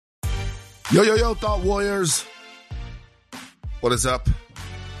Yo, Thought Warriors. What is up?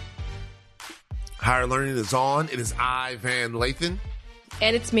 Higher Learning is on. It is I, Van Lathan.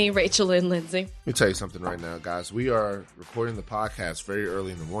 And it's me, Rachel Lynn Lindsay. Let me tell you something right now, guys. We are recording the podcast very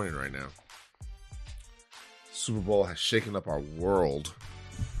early in the morning right now. Super Bowl has shaken up our world.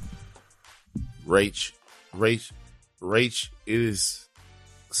 Rach, it is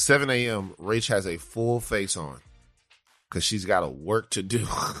 7 a.m. Rach has a full face on because she's got a work to do.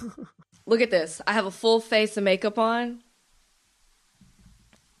 Look at this. I have a full face of makeup on.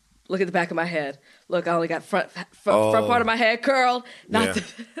 Look at the back of my head. Look, I only got front part of my head curled, not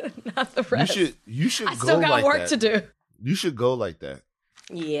the rest. You should I still got work to do. You should go like that.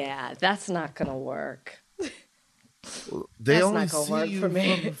 Yeah, that's not gonna work. They that's only not gonna see work you for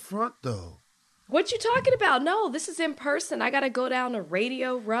me. from the front, though. What you talking about? No, this is in person. I got to go down to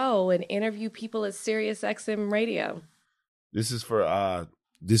Radio Row and interview people at Sirius XM Radio. This is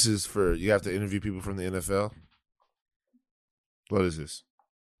for you have to interview people from the NFL. What is this?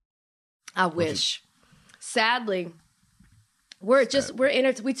 I wish. Sadly, we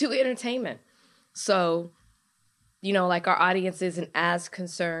do entertainment. So, like our audience isn't as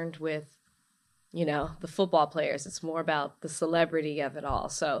concerned with, the football players. It's more about the celebrity of it all.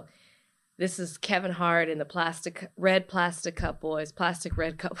 So this is Kevin Hart and the red plastic cup boys, plastic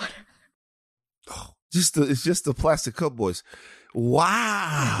red cup. Oh, it's just the plastic cup boys.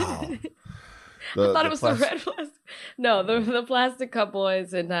 Wow. I thought it was the red plastic. No, the plastic cup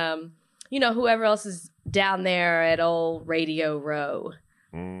boys and whoever else is down there at old Radio Row.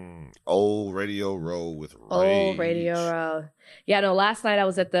 Old Radio Row with Rage. Old Radio Row. Yeah, no, last night I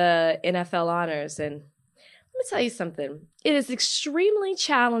was at the NFL Honors, and let me tell you something. It is extremely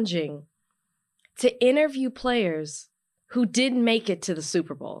challenging to interview players who didn't make it to the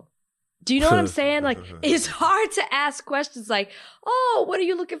Super Bowl. Do you know what I'm saying? Like, it's hard to ask questions like, oh, what are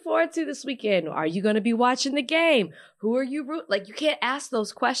you looking forward to this weekend? Are you going to be watching the game? Who are you like, you can't ask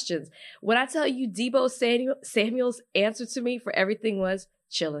those questions. When I tell you Deebo Samuel's answer to me for everything was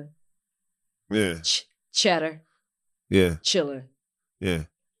chilling. Yeah. Cheddar. Yeah. Chilling. Yeah.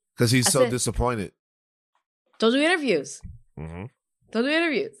 Because he's so disappointed. Don't do interviews. Mm-hmm. Don't do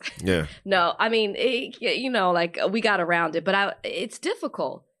interviews. Yeah. No, I mean, we got around it, but it's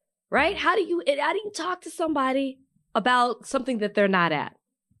difficult, right? How do you talk to somebody about something that they're not at?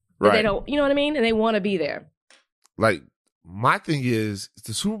 Right. They don't, you know what I mean? And they want to be there. Like, my thing is,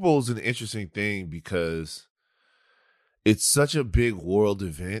 the Super Bowl is an interesting thing because it's such a big world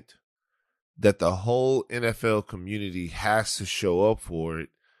event that the whole NFL community has to show up for it,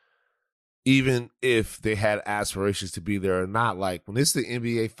 even if they had aspirations to be there or not. Like, when it's the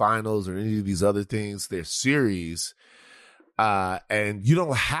NBA Finals or any of these other things, they're series, and you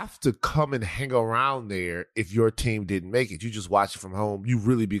don't have to come and hang around there if your team didn't make it. You just watch it from home. You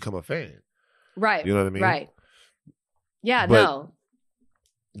really become a fan. Right. You know what I mean? Right. Yeah, no.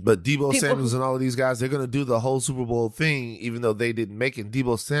 But Deebo Samuels and all of these guys, they're going to do the whole Super Bowl thing, even though they didn't make it. And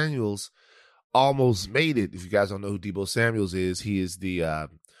Deebo Samuels almost made it. If you guys don't know who Deebo Samuels is, he is the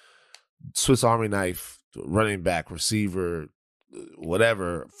Swiss Army knife running back, receiver,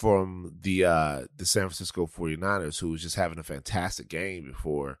 whatever, from the San Francisco 49ers, who was just having a fantastic game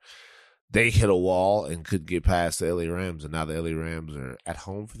before they hit a wall and couldn't get past the LA Rams. And now the LA Rams are at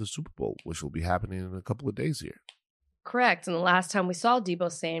home for the Super Bowl, which will be happening in a couple of days here. Correct. And the last time we saw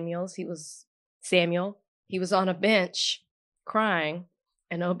Deebo Samuels, he was on a bench crying,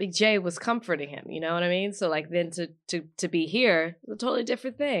 and OBJ was comforting him. You know what I mean? So like then to be here is a totally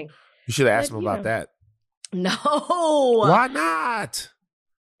different thing. You should have asked him about that. No. Why not?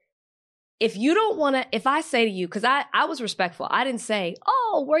 If you don't want to, if I say to you, because I was respectful. I didn't say,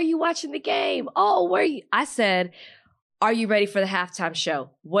 oh, where are you watching the game? Oh, where are you? I said, are you ready for the halftime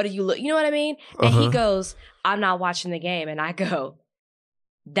show? What are you look? You know what I mean? And he goes, I'm not watching the game. And I go,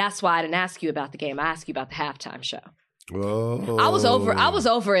 that's why I didn't ask you about the game. I asked you about the halftime show. Oh. I was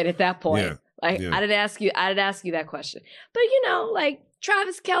over it at that point. Yeah. I didn't ask you that question. But like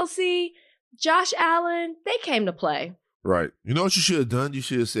Travis Kelce, Josh Allen, they came to play. Right. You know what you should have done? You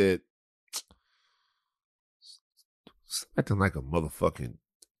should have said, stop acting like a motherfucking,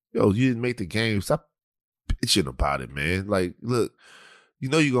 you didn't make the game. Stop bitching about it, man. Like, look, you're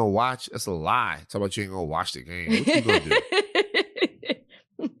going to watch. That's a lie. Talk about you ain't going to watch the game. What you going to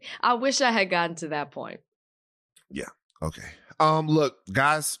do? I wish I had gotten to that point. Yeah. Okay. Look,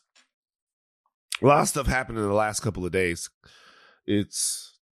 guys, a lot of stuff happened in the last couple of days.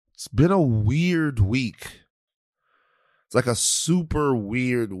 It's been a weird week. It's like a super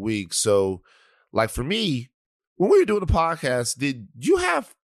weird week. So, like for me, when we were doing the podcast,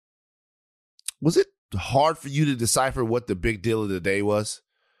 was it hard for you to decipher what the big deal of the day was?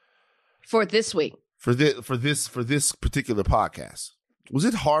 For this week. For this particular podcast. Was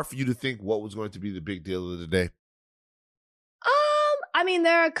it hard for you to think what was going to be the big deal of the day? I mean,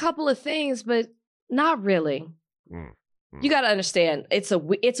 there are a couple of things, but not really. You got to understand, it's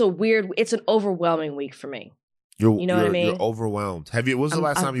an overwhelming week for me. You know what I mean? You're overwhelmed. When was the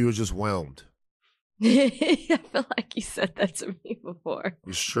last time you were just whelmed? I feel like you said that to me before.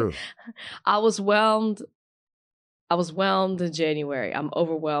 It's true. I was whelmed in January. I'm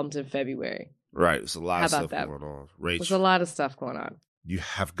overwhelmed in February. Right. There's a lot of stuff going on. Rach, there's a lot of stuff going on. You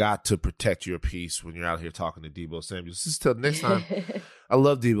have got to protect your peace when you're out here talking to Deebo Samuels. Just till next time. I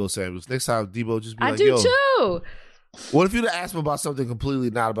love Deebo Samuels. Next time, Deebo just be like, yo. I do too. What if you'd ask him about something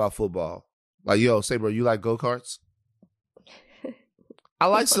completely not about football? Like, yo, say, bro, you like go-karts? I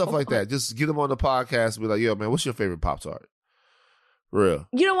like stuff like that. Just get him on the podcast and be like, yo, man, what's your favorite Pop-Tart? Real.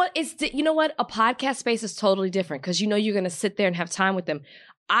 You know what? You know what? A podcast space is totally different because you know you're going to sit there and have time with them.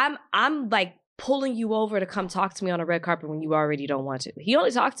 I'm like pulling you over to come talk to me on a red carpet when you already don't want to. He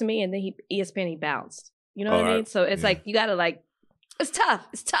only talked to me and then he bounced. You know what I mean? So it's like, you got to like, it's tough.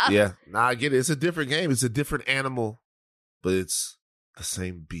 It's tough. Yeah. Nah, I get it. It's a different game. It's a different animal, but it's the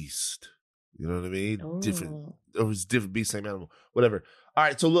same beast. You know what I mean? Ooh. Different. It was different beast, same animal. Whatever. All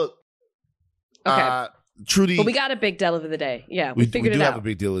right. So look. Okay. Trudy. But we got a big deal of the day. Yeah. We figured it out. We do have a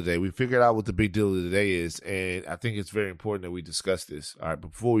big deal of the day. We figured out what the big deal of the day is. And I think it's very important that we discuss this. All right. But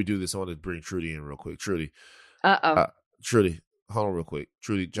before we do this, I want to bring Trudy in real quick. Trudy. Trudy. Hold on real quick.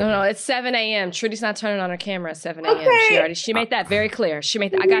 Trudy, jump in. No, it's 7 a.m. Trudy's not turning on her camera at 7 a.m. Okay. She made that very clear.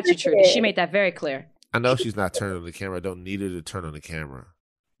 I got you, Trudy. She made that very clear. I know she's not turning on the camera. I don't need her to turn on the camera.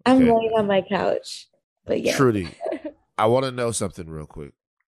 Okay? I'm laying on my couch. But yeah. Trudy, I want to know something real quick.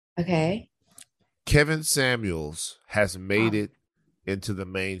 Okay. Kevin Samuels has made it into the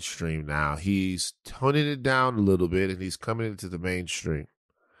mainstream now. He's toning it down a little bit, and he's coming into the mainstream.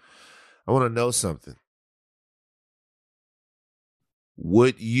 I want to know something.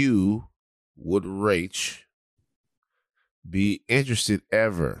 Would Rach be interested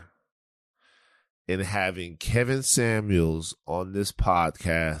ever in having Kevin Samuels on this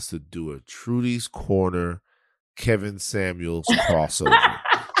podcast to do a Trudy's Corner Kevin Samuels crossover?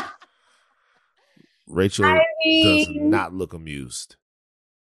 Rachel does not look amused.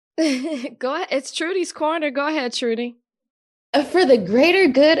 Go ahead. It's Trudy's Corner. Go ahead, Trudy. For the greater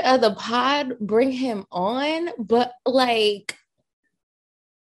good of the pod, bring him on. But like,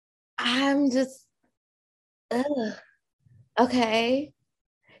 I'm just, okay.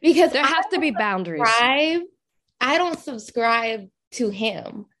 Because there have to be boundaries. I don't subscribe to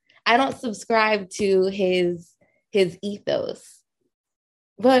him. I don't subscribe to his ethos.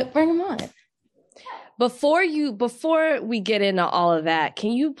 But bring him on. Before we get into all of that,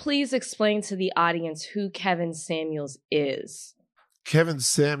 can you please explain to the audience who Kevin Samuels is? Kevin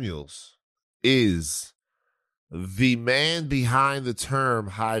Samuels is the man behind the term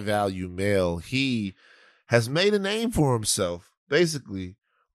high value male. He has made a name for himself, basically,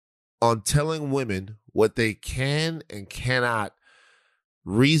 on telling women what they can and cannot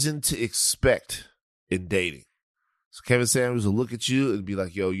reason to expect in dating. So Kevin Samuels will look at you and be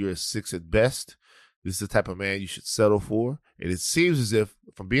like, yo, you're a 6 at best. This is the type of man you should settle for. And it seems as if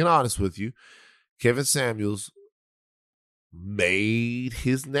I'm being honest with you, Kevin Samuels made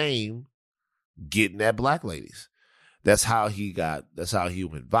his name getting at black ladies. That's how he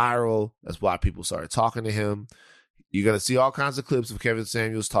went viral. That's why people started talking to him. You're going to see all kinds of clips of Kevin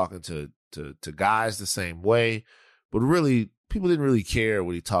Samuels talking to guys the same way. But really, people didn't really care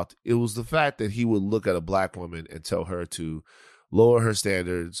what he talked. It was the fact that he would look at a black woman and tell her to lower her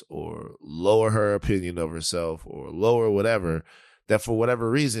standards or lower her opinion of herself or lower whatever, that for whatever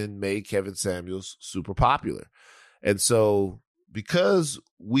reason made Kevin Samuels super popular. And so because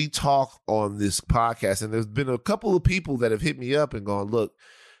we talk on this podcast, and there's been a couple of people that have hit me up and gone, look,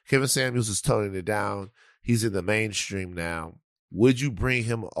 Kevin Samuels is toning it down. He's in the mainstream now. Would you bring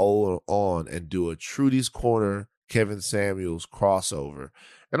him on and do a Trudy's Corner Kevin Samuels crossover?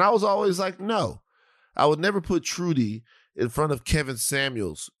 And I was always like, no, I would never put Trudy in front of Kevin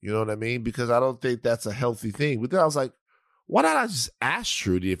Samuels. You know what I mean? Because I don't think that's a healthy thing. But then I was like, why not I just ask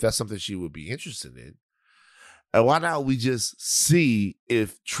Trudy if that's something she would be interested in? And why not we just see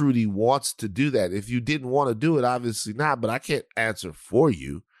if Trudy wants to do that? If you didn't want to do it, obviously not, but I can't answer for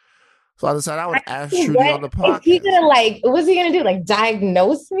you. So I decided I would ask Trudy on the podcast. Is he gonna what's he gonna do? Like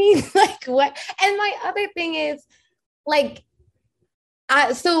diagnose me? Like what? And my other thing is like,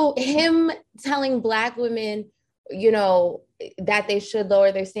 so him telling black women, you know, that they should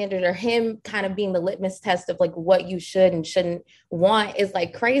lower their standard, or him kind of being the litmus test of like what you should and shouldn't want is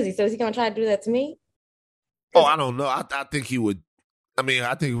like crazy. So is he gonna try to do that to me? Oh, I don't know. I think he would. I mean,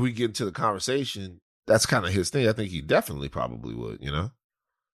 I think if we get into the conversation, that's kind of his thing. I think he definitely probably would, you know?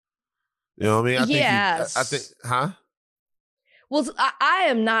 You know what I mean? I think, huh? Well, I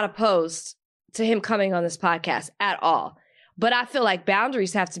am not opposed to him coming on this podcast at all. But I feel like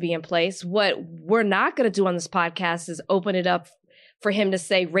boundaries have to be in place. What we're not going to do on this podcast is open it up for him to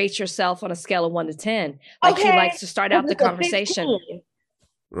say, rate yourself on a scale of 1 to 10. Like he likes to start out the conversation. 15.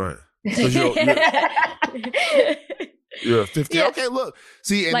 Right. You're a 50. Yeah. Okay, look.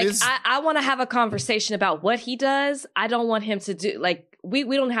 See, and like I want to have a conversation about what he does. I don't want him to do like we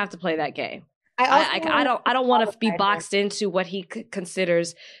don't have to play that game. I don't want to be boxed into what he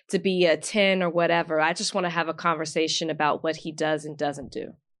considers to be a 10 or whatever. I just want to have a conversation about what he does and doesn't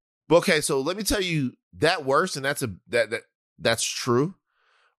do. Okay, so let me tell you that works, and that's true.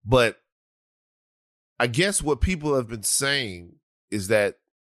 But I guess what people have been saying is that,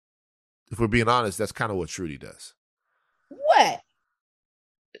 if we're being honest, that's kind of what Trudy does. What?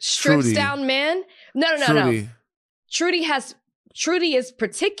 Strips down men? No. Trudy is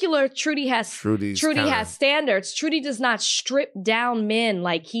particular. Trudy has standards. Trudy does not strip down men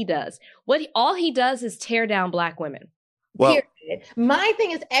like he does. All he does is tear down Black women. Well, period. My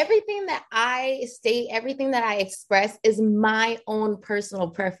thing is everything that I state, everything that I express is my own personal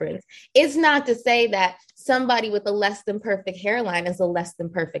preference. It's not to say that somebody with a less than perfect hairline is a less than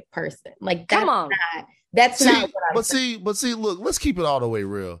perfect person. Like, come on. That's not what I'm saying. But see, look, let's keep it all the way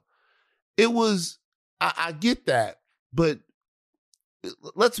real. It was, I get that, but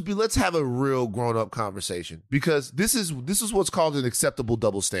let's have a real grown up conversation, because this is what's called an acceptable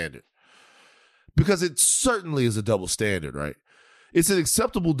double standard, because it certainly is a double standard, right? It's an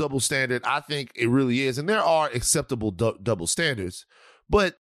acceptable double standard. I think it really is. And there are acceptable double standards,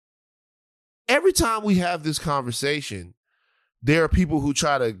 but every time we have this conversation, there are people who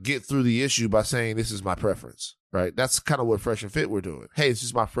try to get through the issue by saying, this is my preference, right? That's kind of what Fresh and Fit we're doing. Hey, it's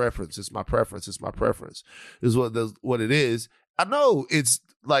just my preference. It's my preference. It's my preference. Is what it is. I know it's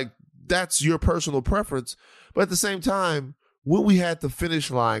like, that's your personal preference. But at the same time, when we had the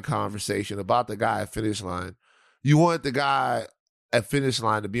finish line conversation about the guy at finish line, you want the guy at finish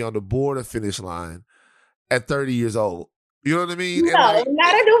line to be on the board of finish line at 30 years old. You know what I mean? No, not at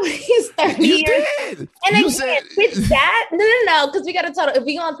the way he's 30 you years. Did. And you again, said with that, no, because we got to tell it. If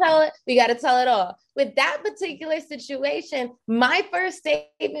we're going to tell it, we got to tell it all. With that particular situation, my first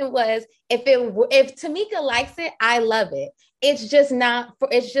statement was, if Tamika likes it, I love it. It's just not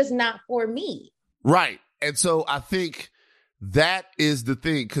for me. Right. And so I think that is the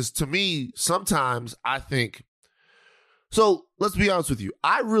thing. Because to me, sometimes I think, so let's be honest with you.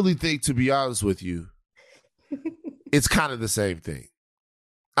 I really think, to be honest with you, it's kind of the same thing.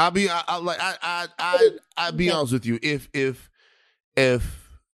 I'd be honest with you. If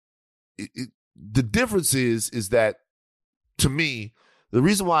the difference is that, to me, the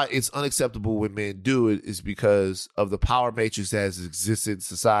reason why it's unacceptable when men do it is because of the power matrix that has existed in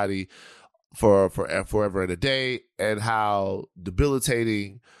society for forever and a day, and how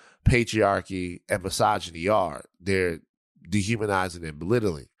debilitating patriarchy and misogyny are. They're dehumanizing and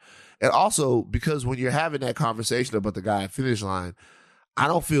belittling. And also because when you're having that conversation about the guy at finish line, I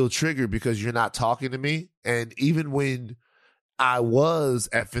don't feel triggered because you're not talking to me. And even when I was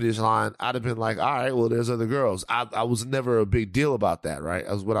at finish line, I'd have been like, all right, well, there's other girls. I was never a big deal about that, right?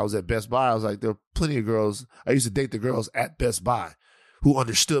 When I was at Best Buy, I was like, there are plenty of girls. I used to date the girls at Best Buy who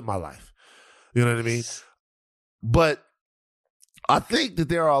understood my life. You know what I mean? But I think that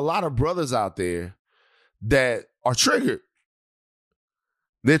there are a lot of brothers out there that are triggered.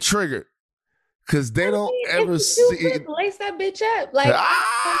 They're triggered because they don't ever see it. Lace that bitch up. Like, lace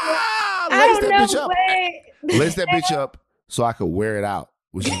that bitch up. Lace that bitch up so I could wear it out,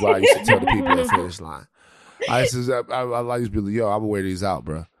 which is why I used to tell the people at finish line. I used to be like, yo, I'm going to wear these out,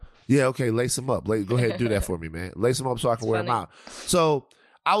 bro. Yeah, okay, lace them up. Go ahead and do that for me, man. Lace them up so I can wear them out. So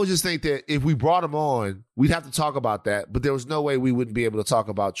I would just think that if we brought him on, we'd have to talk about that. But there was no way we wouldn't be able to talk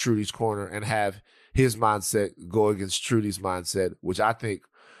about Trudy's corner and have his mindset go against Trudy's mindset, which I think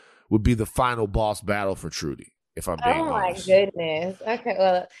would be the final boss battle for Trudy, if I'm being honest. Oh my goodness. Okay,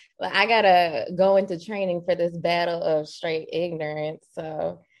 well, I gotta go into training for this battle of straight ignorance.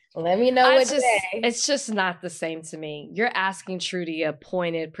 So let me know what day. It's just not the same to me. You're asking Trudy a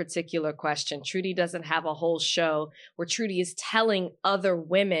pointed, particular question. Trudy doesn't have a whole show where Trudy is telling other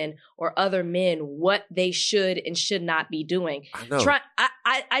women or other men what they should and should not be doing. I know.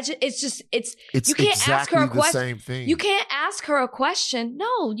 It's you can't exactly ask her a question. Same thing. You can't ask her a question.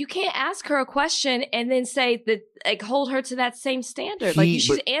 No, you can't ask her a question and then say that, like, hold her to that same standard.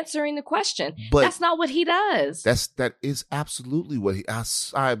 She's answering the question. But that's not what he does. That is absolutely what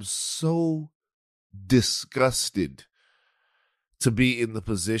I'm so disgusted to be in the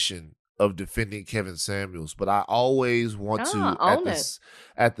position of defending Kevin Samuels, but I always want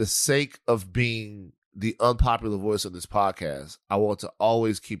at the sake of being the unpopular voice on this podcast, I want to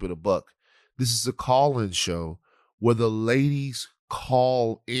always keep it a buck. This is a call-in show where the ladies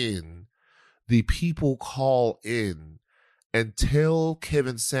call in, the people call in and tell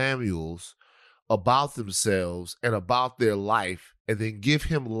Kevin Samuels about themselves and about their life, and then give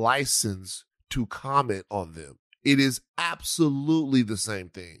him license to comment on them. It is absolutely the same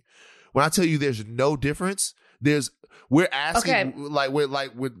thing. When I tell you there's no difference, we're asking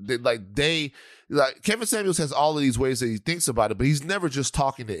Kevin Samuels has all of these ways that he thinks about it, but he's never just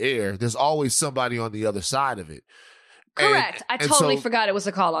talking to air. There's always somebody on the other side of it. Correct. I totally forgot it was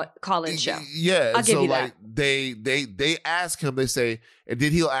a call-in show. Yeah. I'll give you that. They ask him, they say, and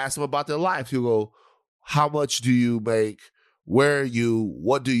then he'll ask them about their life. He'll go, how much do you make? Where are you?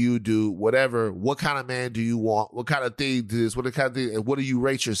 What do you do? Whatever. What kind of man do you want? What kind of thing this? What kind of thing? And what do you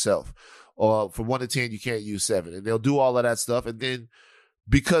rate yourself? From 1 to 10, you can't use 7. And they'll do all of that stuff. And then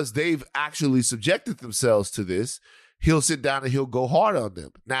because they've actually subjected themselves to this, he'll sit down and he'll go hard on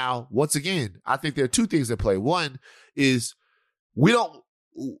them. Now, once again, I think there are two things at play. One is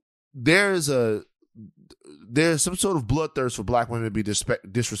there's some sort of bloodthirst for black women to be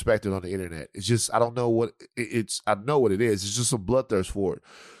disrespected on the internet. It's just, I don't know what I know what it is. It's just some bloodthirst for it.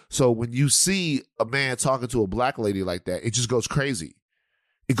 So when you see a man talking to a black lady like that, it just goes crazy.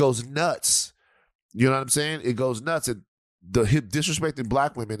 It goes nuts. You know what I'm saying? It goes nuts. And him disrespecting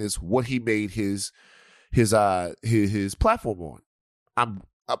black women is what he made his platform on. I'm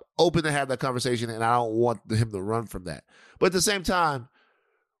open to have that conversation, and I don't want him to run from that. But at the same time,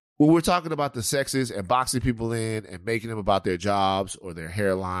 when we're talking about the sexes and boxing people in and making them about their jobs or their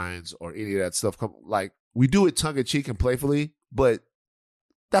hairlines or any of that stuff, like, we do it tongue in cheek and playfully, but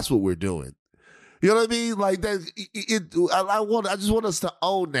that's what we're doing. You know what I mean? Like that. I just want us to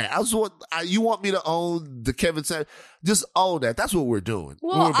own that. You want me to own the Kevin Samuels? Just own that. That's what we're doing.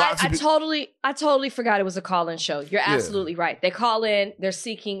 Well, I totally forgot it was a call-in show. You're absolutely right. They call in. They're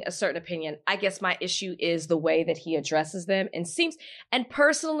seeking a certain opinion. I guess my issue is the way that he addresses them, and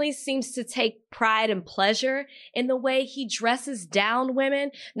personally seems to take pride and pleasure in the way he dresses down women.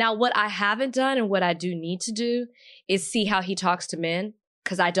 Now, what I haven't done and what I do need to do is see how he talks to men.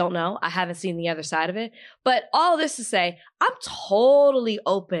 Because I don't know. I haven't seen the other side of it. But all this to say, I'm totally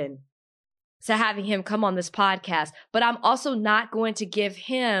open to having him come on this podcast. But I'm also not going to give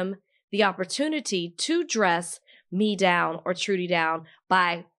him the opportunity to dress me down or Trudy down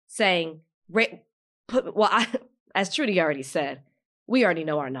by saying, as Trudy already said, we already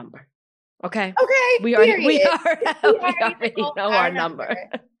know our number. Okay? Okay. We already know our number.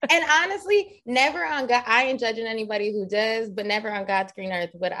 And honestly, never on God, I ain't judging anybody who does, but never on God's green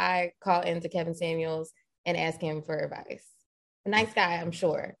earth would I call into Kevin Samuels and ask him for advice. A nice guy, I'm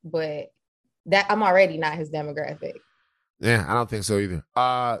sure, but that I'm already not his demographic. Yeah, I don't think so either.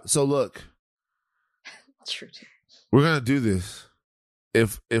 So look, Trudy, we're gonna do this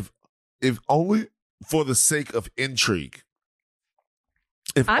if only for the sake of intrigue.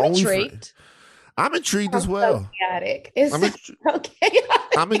 I'm intrigued. I'm intrigued as well. So chaotic. It's so chaotic.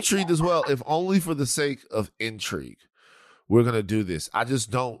 I'm intrigued as well, if only for the sake of intrigue. We're going to do this. I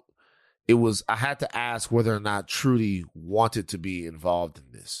just don't. I had to ask whether or not Trudy wanted to be involved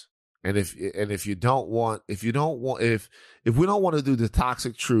in this. And if we don't want to do the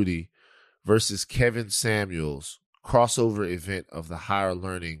Toxic Trudy versus Kevin Samuels crossover event of the higher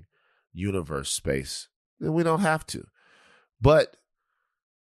learning universe space, then we don't have to. But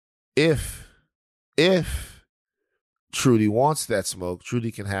if Trudy wants that smoke,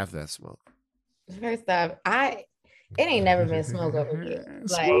 Trudy can have that smoke. First off, it ain't never been smoke over here.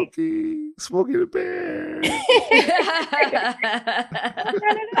 Smokey the Bear. Run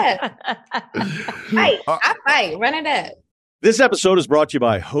it up. I fight. Run it up. This episode is brought to you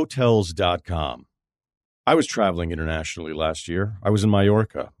by Hotels.com. I was traveling internationally last year. I was in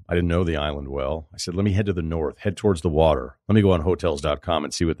Mallorca. I didn't know the island well. I said, let me head to the north, head towards the water. Let me go on Hotels.com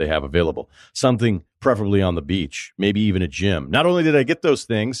and see what they have available. Something preferably on the beach, maybe even a gym. Not only did I get those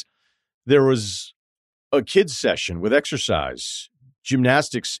things, there was a kids session with exercise,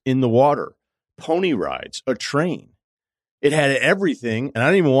 gymnastics in the water, pony rides, a train. It had everything, and I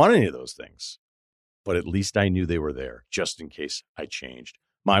didn't even want any of those things. But at least I knew they were there, just in case I changed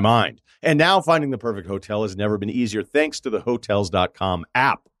my mind. And now finding the perfect hotel has never been easier thanks to the Hotels.com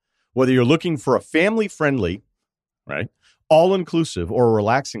app. Whether you're looking for a family-friendly, right, all-inclusive or a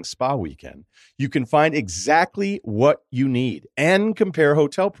relaxing spa weekend, you can find exactly what you need and compare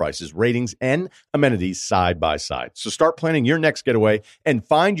hotel prices, ratings, and amenities side by side. So start planning your next getaway and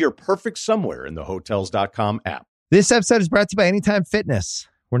find your perfect somewhere in the Hotels.com app. This episode is brought to you by Anytime Fitness.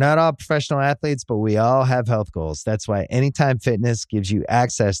 We're not all professional athletes, but we all have health goals. That's why Anytime Fitness gives you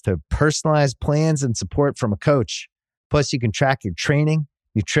access to personalized plans and support from a coach. Plus, you can track your training,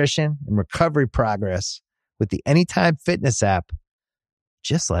 nutrition, and recovery progress with the Anytime Fitness app,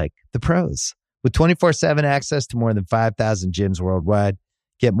 just like the pros. With 24/7 access to more than 5,000 gyms worldwide,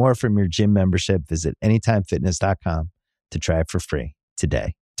 get more from your gym membership. Visit anytimefitness.com to try it for free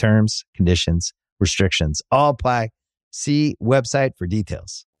today. Terms, conditions, restrictions all apply. See website for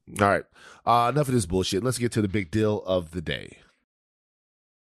details. All right. Enough of this bullshit. Let's get to the big deal of the day.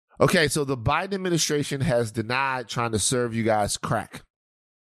 Okay, so the Biden administration has denied trying to serve you guys crack.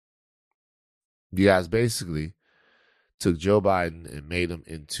 You guys basically took Joe Biden and made him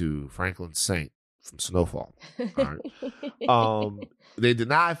into Franklin Saint from Snowfall. All right. They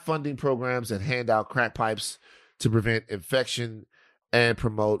deny funding programs that hand out crack pipes to prevent infection and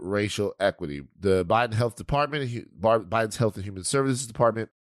promote racial equity. The Biden Health Department, Biden's Health and Human Services Department,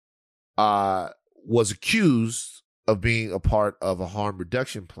 was accused of being a part of a harm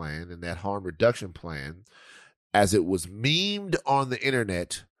reduction plan, and that harm reduction plan, as it was memed on the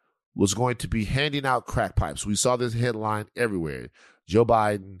internet, was going to be handing out crack pipes. We saw this headline everywhere. Joe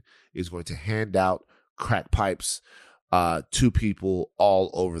Biden is going to hand out crack pipes to people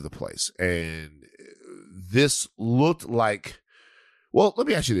all over the place. And this looked like, well, let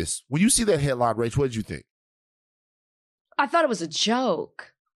me ask you this. When you see that headline, Rach, what did you think? I thought it was a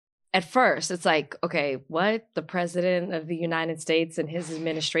joke. At first, it's like, okay, what? The president of the United States and his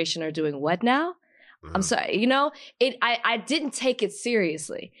administration are doing what now? I'm sorry, I didn't take it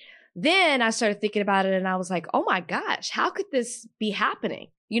seriously. Then I started thinking about it and I was like, oh my gosh, how could this be happening?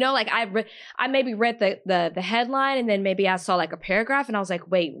 I maybe read the headline and then maybe I saw like a paragraph and I was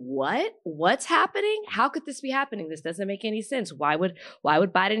like, wait, what? What's happening? How could this be happening? This doesn't make any sense. Why would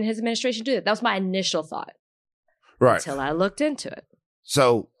Biden and his administration do that? That was my initial thought. Right. Until I looked into it.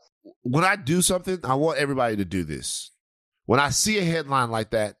 So when I do something, I want everybody to do this. When I see a headline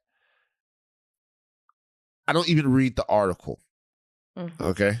like that, I don't even read the article. Mm-hmm.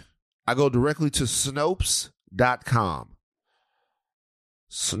 Okay. I go directly to Snopes.com.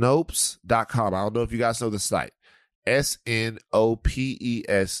 Snopes.com. I don't know if you guys know the site. SNOPES.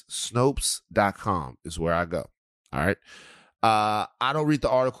 Snopes.com is where I go. All right. I don't read the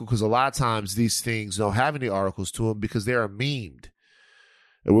article because a lot of times these things don't have any articles to them because they're memed.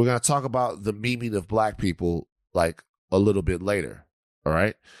 And we're going to talk about the memeing of black people like a little bit later. All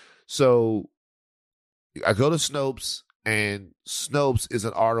right. So I go to Snopes, and Snopes is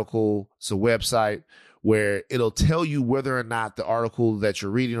an article. It's a website where it'll tell you whether or not the article that you're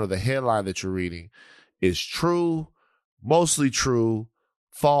reading or the headline that you're reading is true, mostly true,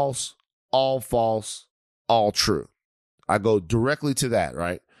 false, all true. I go directly to that,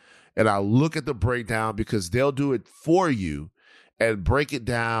 right? And I look at the breakdown because they'll do it for you and break it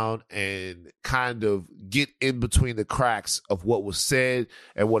down and kind of get in between the cracks of what was said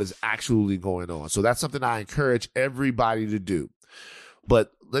and what is actually going on. So that's something I encourage everybody to do.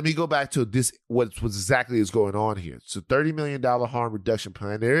 But let me go back to this, what exactly is going on here. It's a $30 million harm reduction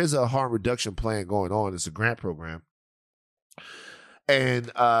plan. There is a harm reduction plan going on. It's a grant program. And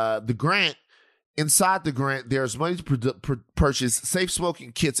the grant, inside the grant, there's money to purchase safe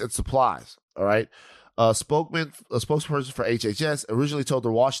smoking kits and supplies. All right. A spokesperson for HHS originally told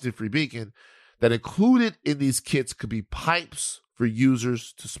the Washington Free Beacon that included in these kits could be pipes for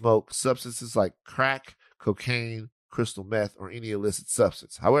users to smoke substances like crack, cocaine, crystal meth, or any illicit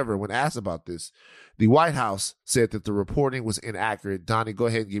substance. However, when asked about this, the White House said that the reporting was inaccurate. Donnie, go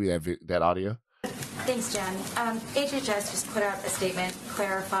ahead and give me that audio. Thanks, Jen. HHS just put out a statement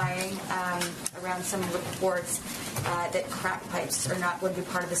clarifying around some reports that crack pipes would be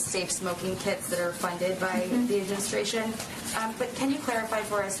part of the safe smoking kits that are funded by the administration. But can you clarify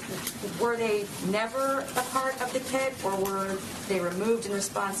for us, were they never a part of the kit, or were they removed in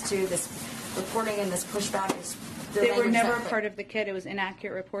response to this reporting and this pushback? They were never a part of the kit. It was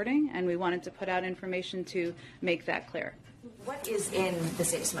inaccurate reporting, and we wanted to put out information to make that clear. What is in the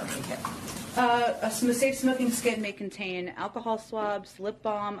safe smoking kit? A safe smoking kit may contain alcohol swabs, lip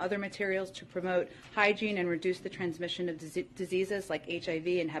balm, other materials to promote hygiene and reduce the transmission of diseases like HIV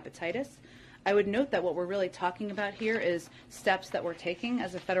and hepatitis. I would note that what we're really talking about here is steps that we're taking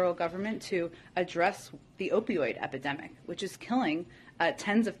as a federal government to address the opioid epidemic, which is killing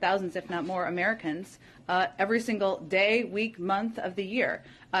tens of thousands, if not more, Americans every single day, week, month of the year.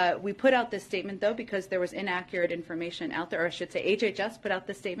 We put out this statement, though, because there was inaccurate information out there, or I should say HHS put out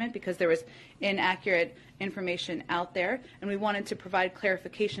this statement because there was inaccurate information out there, and we wanted to provide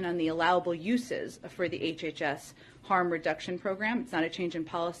clarification on the allowable uses for the HHS harm reduction program. It's not a change in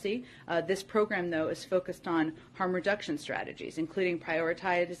policy. This program, though, is focused on harm reduction strategies, including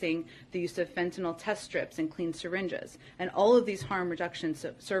prioritizing the use of fentanyl test strips and clean syringes. And all of these harm reduction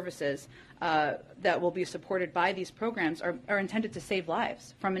services that will be supported by these programs are intended to save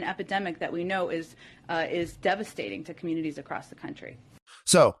lives from an epidemic that we know is devastating to communities across the country.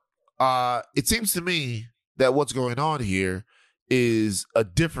 So it seems to me that what's going on here is a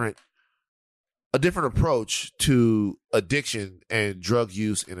different approach to addiction and drug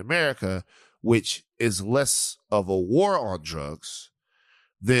use in America, which is less of a war on drugs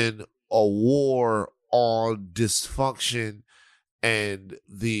than a war on dysfunction and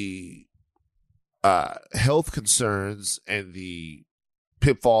the health concerns and the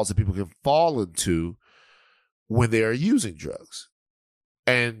pitfalls that people can fall into when they are using drugs.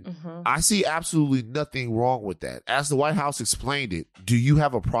 And I see absolutely nothing wrong with that. As the White House explained it, do you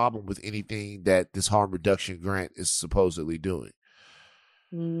have a problem with anything that this harm reduction grant is supposedly doing?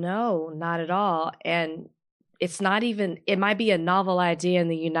 No, not at all. And it's not even, it might be a novel idea in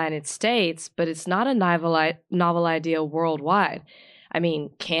the United States, but it's not a novel idea worldwide. I mean,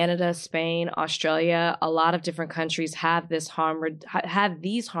 Canada, Spain, Australia, a lot of different countries have these harm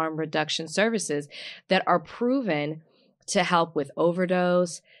reduction services that are proven to help with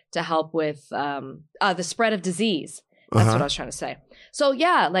overdose, to help with the spread of disease. That's what I was trying to say. So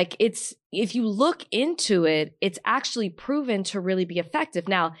yeah, like if you look into it, it's actually proven to really be effective.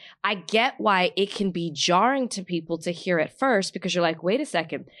 Now, I get why it can be jarring to people to hear at first, because you're like, wait a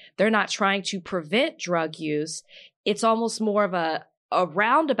second, they're not trying to prevent drug use. It's almost more of a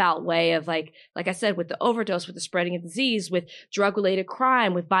roundabout way of like I said, with the overdose, with the spreading of disease, with drug-related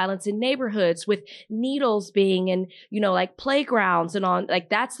crime, with violence in neighborhoods, with needles being in, like playgrounds and on, like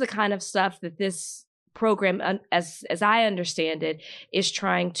that's the kind of stuff that this program, as I understand it, is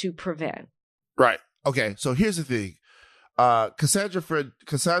trying to prevent. Right. Okay. So here's the thing. Cassandra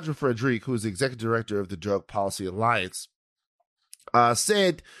Frederick, who is the executive director of the Drug Policy Alliance,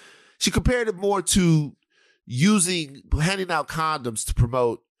 said she compared it more to handing out condoms to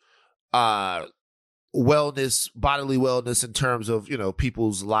promote wellness, bodily wellness in terms of,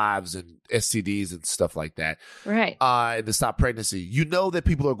 people's lives and STDs and stuff like that. Right. And to stop pregnancy. You know that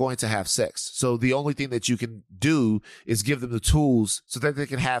people are going to have sex. So the only thing that you can do is give them the tools so that they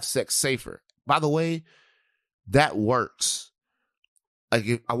can have sex safer. By the way, that works.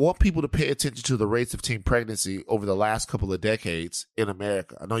 Like, I want people to pay attention to the rates of teen pregnancy over the last couple of decades in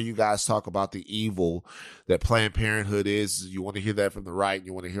America. I know you guys talk about the evil that Planned Parenthood is. You want to hear that from the right.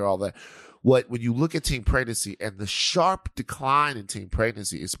 You want to hear all that. When you look at teen pregnancy and the sharp decline in teen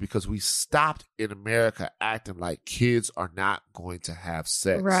pregnancy, it's because we stopped in America acting like kids are not going to have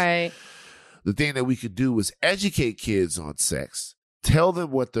sex. Right. The thing that we could do is educate kids on sex, tell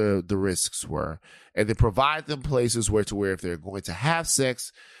them what the risks were, and then provide them places where if they're going to have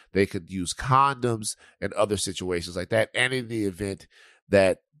sex, they could use condoms and other situations like that. And in the event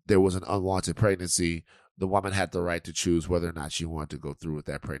that there was an unwanted pregnancy, the woman had the right to choose whether or not she wanted to go through with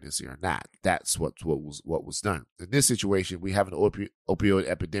that pregnancy or not. That's what was done. In this situation, we have an opioid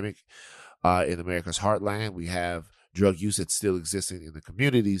epidemic in America's heartland. We have drug use that's still existing in the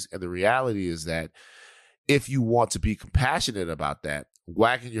communities. And the reality is that if you want to be compassionate about that,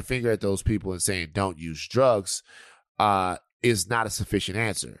 wagging your finger at those people and saying don't use drugs is not a sufficient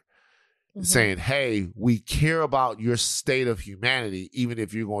answer. Saying, hey, we care about your state of humanity, even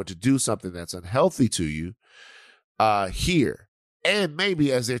if you're going to do something that's unhealthy to you here. And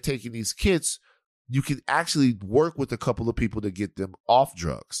maybe as they're taking these kits, you can actually work with a couple of people to get them off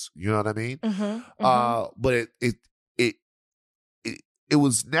drugs. You know what I mean? But it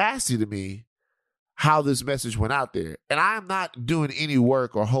was nasty to me how this message went out there. And I am not doing any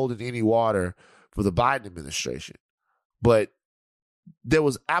work or holding any water for the Biden administration. But there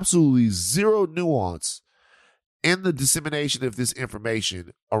was absolutely zero nuance in the dissemination of this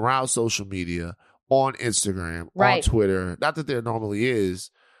information around social media, on Instagram, on Twitter. Not that there normally is,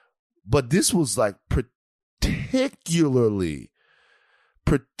 but this was like particularly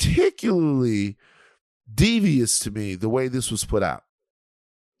devious to me, the way this was put out.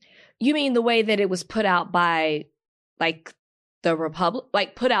 You mean the way that it was put out by, like, the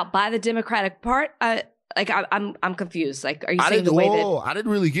put out by the Democratic part? I'm confused. Like, are you saying the way that I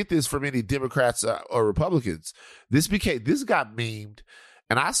didn't really get this from any Democrats or Republicans. This got memed,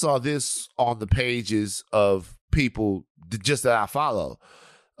 and I saw this on the pages of people just that I follow,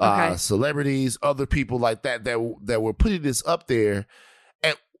 celebrities, other people like that were putting this up there.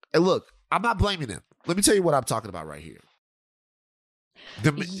 And And look, I'm not blaming them. Let me tell you what I'm talking about right here.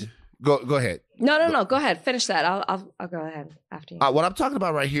 Go ahead. No. Go ahead. Finish that. I'll go ahead after you. What I'm talking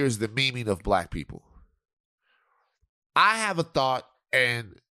about right here is the memeing of black people. I have a thought,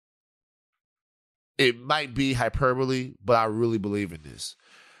 and it might be hyperbole, but I really believe in this.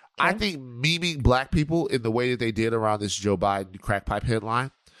 Okay. I think memeing black people in the way that they did around this Joe Biden crack pipe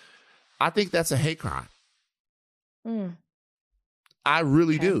headline, I think that's a hate crime. I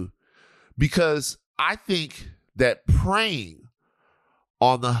really do. Because I think that preying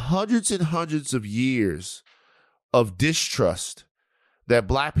on the hundreds and hundreds of years of distrust that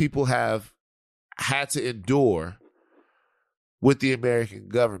black people have had to endure with the American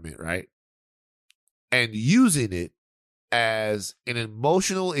government, right? And using it as an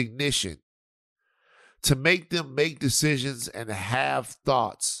emotional ignition to make them make decisions and have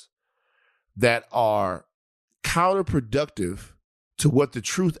thoughts that are counterproductive to what the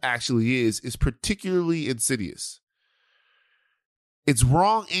truth actually is particularly insidious. It's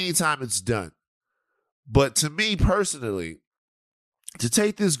wrong anytime it's done. But to me personally, to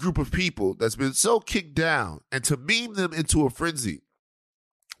take this group of people that's been so kicked down and to meme them into a frenzy,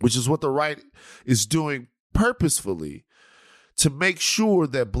 which is what the right is doing purposefully to make sure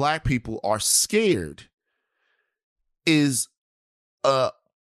that black people are scared, is an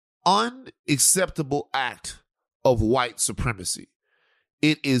unacceptable act of white supremacy.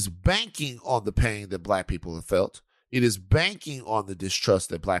 It is banking on the pain that black people have felt. It is banking on the distrust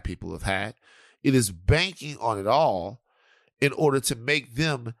that black people have had. It is banking on it all in order to make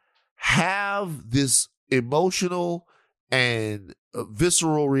them have this emotional and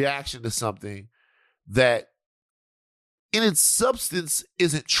visceral reaction to something that in its substance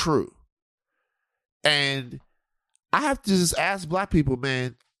isn't true. And I have to just ask black people,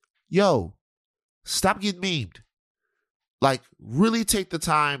 man, yo, stop getting memed. Like, really take the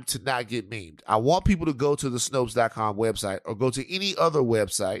time to not get memed. I want people to go to the Snopes.com website or go to any other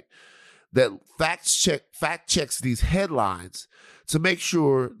website that fact checks these headlines to make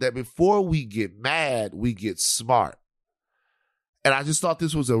sure that before we get mad, we get smart. And I just thought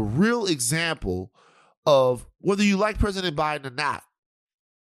this was a real example of whether you like President Biden or not.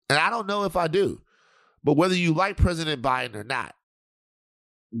 And I don't know if I do, but whether you like President Biden or not,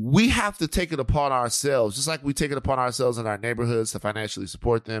 we have to take it upon ourselves, just like we take it upon ourselves in our neighborhoods to financially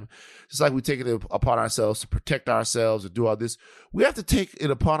support them, just like we take it upon ourselves to protect ourselves and do all this. We have to take it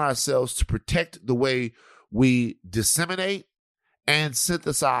upon ourselves to protect the way we disseminate and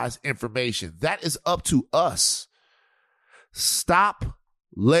synthesize information. That is up to us. Stop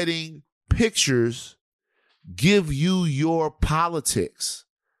letting pictures give you your politics.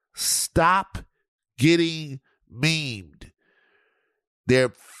 Stop getting memed.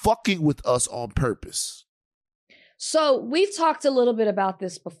 They're fucking with us on purpose. So we've talked a little bit about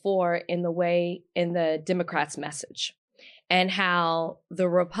this before in the Democrats' message and how the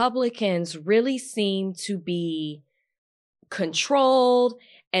Republicans really seem to be controlled,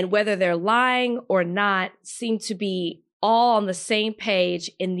 and whether they're lying or not seem to be all on the same page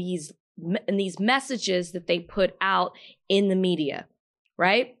in these messages that they put out in the media,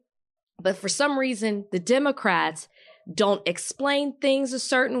 right? But for some reason, the Democrats don't explain things a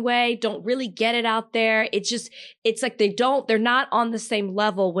certain way, don't really get it out there. It's like they're not on the same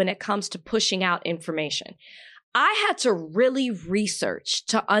level when it comes to pushing out information. I had to really research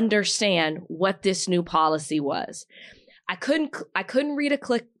to understand what this new policy was. I couldn't read a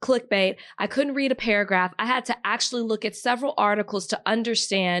clickbait. I couldn't read a paragraph. I had to actually look at several articles to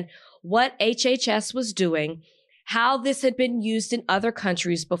understand what HHS was doing, how this had been used in other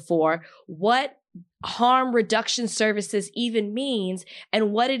countries before, what harm reduction services even means,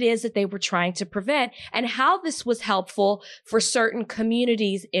 and what it is that they were trying to prevent, and how this was helpful for certain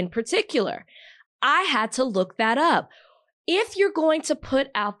communities in particular. I had to look that up. If you're going to put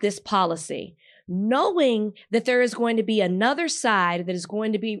out this policy, knowing that there is going to be another side that is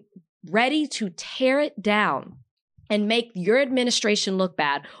going to be ready to tear it down and make your administration look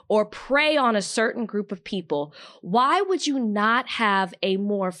bad or prey on a certain group of people, why would you not have a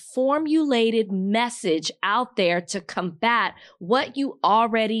more formulated message out there to combat what you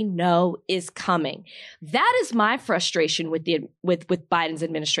already know is coming? That is my frustration with Biden's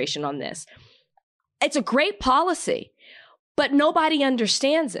administration on this. It's a great policy, but nobody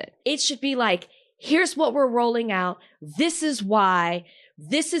understands it. It should be like, here's what we're rolling out. This is why.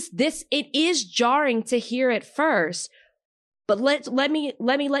 It is jarring to hear at first, but let me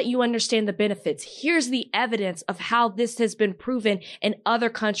let you understand the benefits. Here's the evidence of how this has been proven in other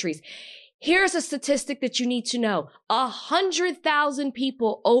countries. Here's a statistic that you need to know. 100,000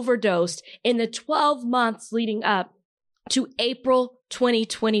 people overdosed in the 12 months leading up to April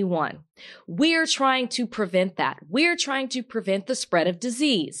 2021. We're trying to prevent that. We're trying to prevent the spread of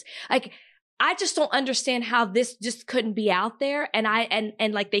disease. Like, I just don't understand how this just couldn't be out there.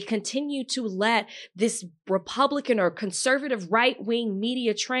 And like they continue to let this Republican or conservative right-wing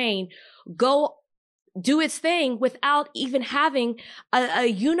media train go do its thing without even having a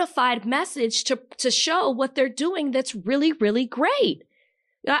unified message to show what they're doing that's really, really great.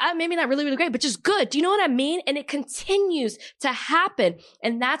 Maybe not really, really great, but just good. Do you know what I mean? And it continues to happen.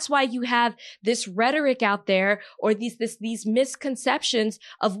 And that's why you have this rhetoric out there or these misconceptions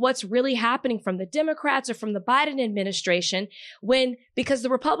of what's really happening from the Democrats or from the Biden administration because the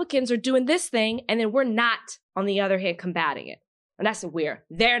Republicans are doing this thing and then we're not, on the other hand, combating it. And that's weird.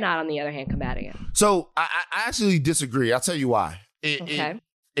 They're not, on the other hand, combating it. So I actually disagree. I'll tell you why. I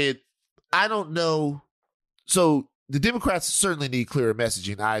don't know. So the Democrats certainly need clearer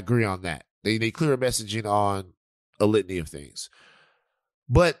messaging. I agree on that. They need clearer messaging on a litany of things.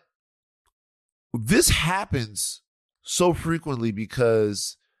 But this happens so frequently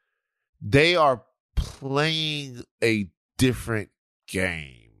because they are playing a different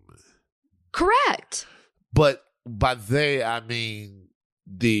game. Correct. But by they, I mean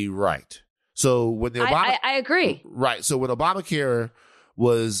the right. So when the Obama, I agree. Right. So when Obamacare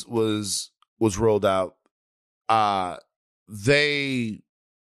was rolled out, they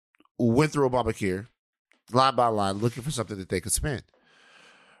went through Obamacare line by line, looking for something that they could spend,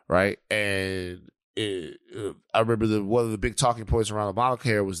 right? And I remember one of the big talking points around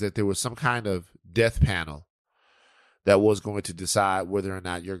Obamacare was that there was some kind of death panel that was going to decide whether or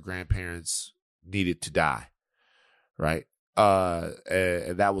not your grandparents needed to die, right?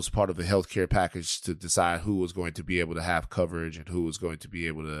 And that was part of the healthcare package to decide who was going to be able to have coverage and who was going to be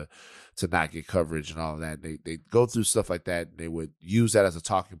able to not get coverage and all of that. They go through stuff like that. And they would use that as a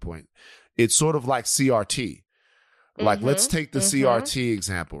talking point. It's sort of like CRT. Like, let's take the CRT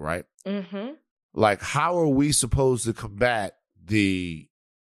example, right? Mm-hmm. Like, how are we supposed to combat the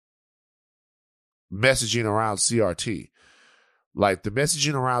messaging around CRT? Like, the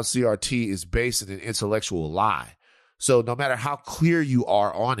messaging around CRT is based in an intellectual lie. So no matter how clear you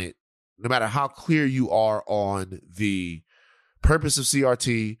are on it, no matter how clear you are on the purpose of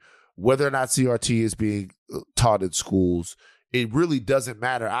CRT, whether or not CRT is being taught in schools, it really doesn't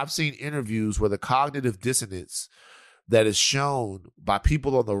matter. I've seen interviews where the cognitive dissonance that is shown by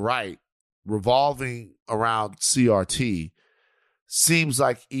people on the right revolving around CRT seems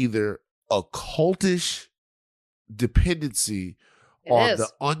like either a cultish dependency on the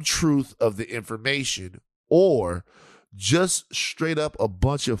untruth of the information or just straight up a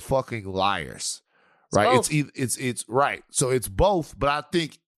bunch of fucking liars, right? It's right. So it's both, but I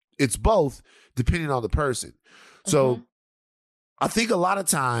think it's both depending on the person. So I think a lot of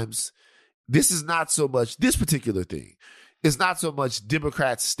times this is not so much this particular thing. It's not so much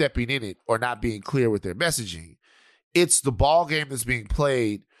Democrats stepping in it or not being clear with their messaging. It's the ball game that's being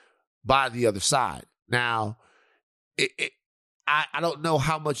played by the other side. Now, I don't know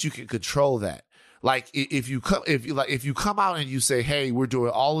how much you can control that. Like if you come out and you say, "Hey, we're doing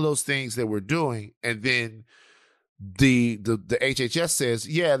all of those things that we're doing," and then the HHS says,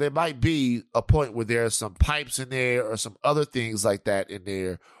 "Yeah, there might be a point where there are some pipes in there or some other things like that in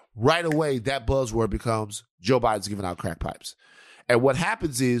there." Right away, that buzzword becomes Joe Biden's giving out crack pipes, and what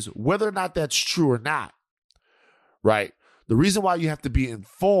happens is whether or not that's true or not, right? The reason why you have to be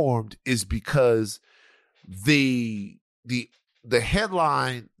informed is because the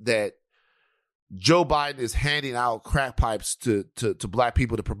headline that Joe Biden is handing out crack pipes to black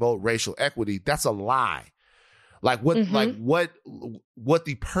people to promote racial equity, that's a lie. Like what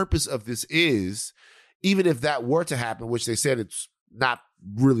the purpose of this is, even if that were to happen, which they said it's not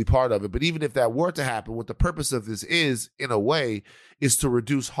really part of it, but even if that were to happen, what the purpose of this is, in a way, is to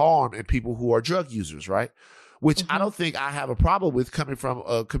reduce harm in people who are drug users, right? Which I don't think I have a problem with, coming from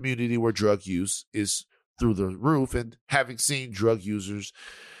a community where drug use is through the roof and having seen drug users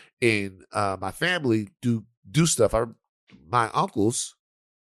in my family do stuff. My uncles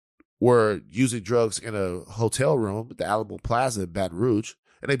were using drugs in a hotel room at the Alamo Plaza in Baton Rouge,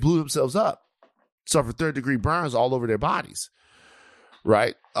 and they blew themselves up, suffered third-degree burns all over their bodies,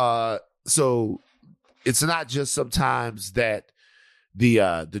 right? So it's not just sometimes that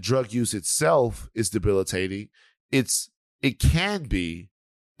the drug use itself is debilitating. It can be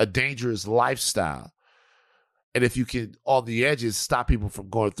a dangerous lifestyle. And if you can, on the edges, stop people from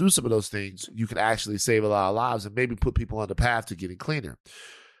going through some of those things, you can actually save a lot of lives and maybe put people on the path to getting cleaner.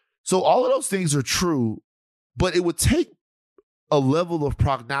 So all of those things are true, but it would take a level of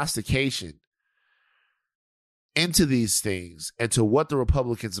prognostication into these things and to what the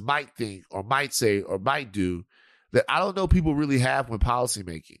Republicans might think or might say or might do that I don't know people really have when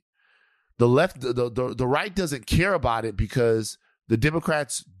policymaking. The left, the right doesn't care about it because the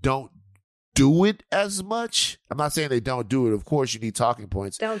Democrats don't do it as much. I'm not saying they don't do it. Of course, you need talking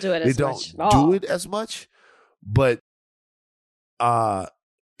points. Don't do it They as much. don't do it as much. But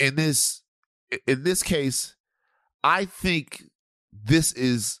in this case, I think this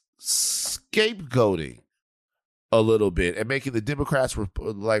is scapegoating a little bit and making the Democrats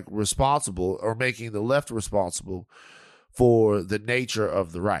responsible, or making the left responsible for the nature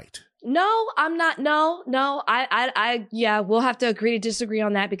of the right. No, I'm not. No. Yeah, we'll have to agree to disagree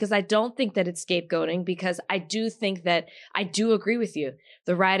on that, because I don't think that it's scapegoating, because I do think that I do agree with you.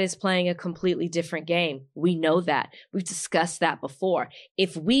 The right is playing a completely different game. We know that. We've discussed that before.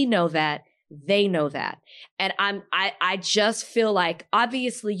 If we know that, they know that. And I just feel like,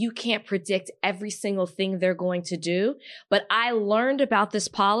 obviously you can't predict every single thing they're going to do, but I learned about this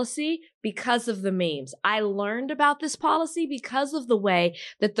policy because of the memes. I learned about this policy because of the way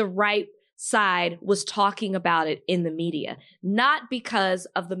that the right side was talking about it in the media, not because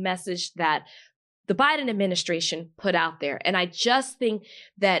of the message that the Biden administration put out there. And I just think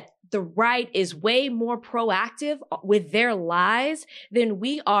that the right is way more proactive with their lies than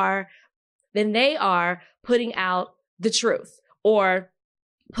they are putting out the truth, or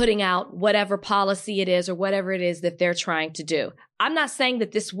putting out whatever policy it is or whatever it is that they're trying to do. I'm not saying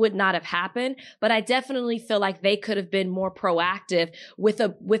that this would not have happened, but I definitely feel like they could have been more proactive with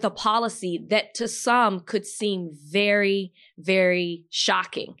a policy that to some could seem very, very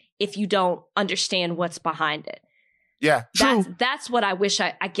shocking if you don't understand what's behind it. Yeah, true. That's what I wish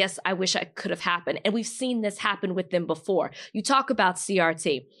I could have happened. And we've seen this happen with them before. You talk about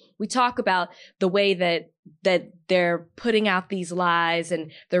CRT. We talk about the way that they're putting out these lies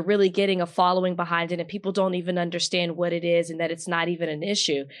and they're really getting a following behind it, and people don't even understand what it is and that it's not even an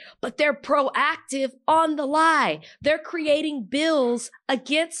issue. But they're proactive on the lie. They're creating bills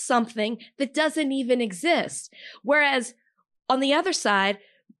against something that doesn't even exist. Whereas on the other side,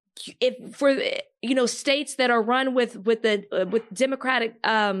 if for states that are run with Democratic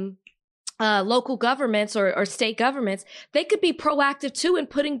local governments or state governments, they could be proactive too in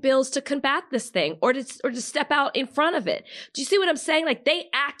putting bills to combat this thing or to step out in front of it. Do you see what I'm saying? Like, they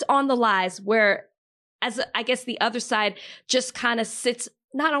act on the lies, where as I guess the other side just kind of sits.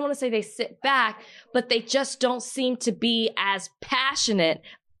 I don't want to say they sit back, but they just don't seem to be as passionate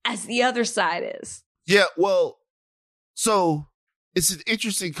as the other side is. Yeah, well, so it's an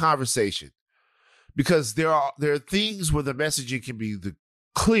interesting conversation, because there are things where the messaging can be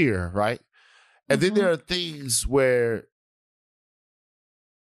clear, right? And then there are things where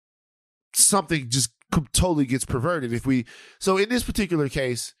something just totally gets perverted. So in this particular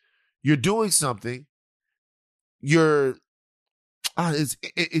case, you're doing something, it's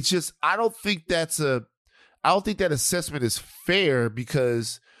just, I don't think that assessment is fair,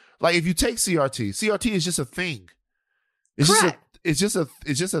 because like, if you take CRT is just a thing. Correct. It's just a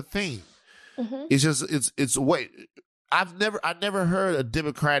thing. Mm-hmm. It's wait. I never heard a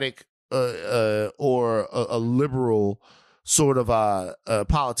Democratic or a liberal sort of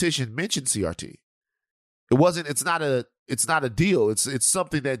politician mention CRT. It's not a deal. It's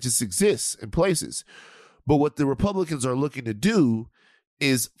something that just exists in places. But what the Republicans are looking to do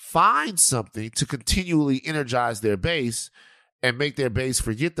is find something to continually energize their base and make their base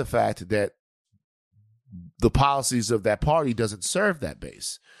forget the fact that the policies of that party doesn't serve that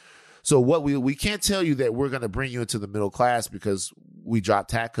base. So what we can't tell you that we're going to bring you into the middle class because we drop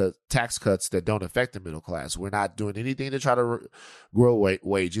tax cuts that don't affect the middle class. We're not doing anything to try to grow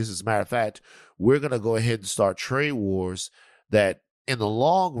wages. As a matter of fact, we're going to go ahead and start trade wars that in the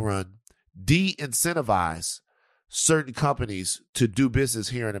long run de-incentivize certain companies to do business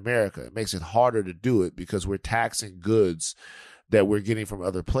here in America. It makes it harder to do it because we're taxing goods that we're getting from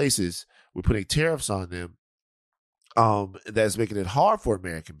other places. We're putting tariffs on them. That's making it hard for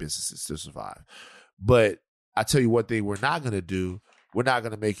American businesses to survive. But I tell you what we're not going to do. We're not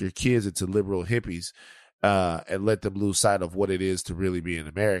going to make your kids into liberal hippies and let them lose sight of what it is to really be an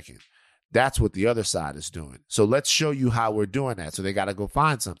American. That's what the other side is doing. So let's show you how we're doing that. So they got to go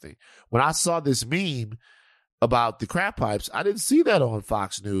find something. When I saw this meme about the crack pipes, I didn't see that on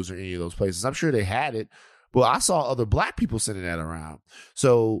Fox News or any of those places. I'm sure they had it, but I saw other black people sending that around.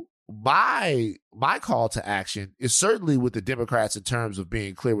 So my call to action is certainly with the Democrats in terms of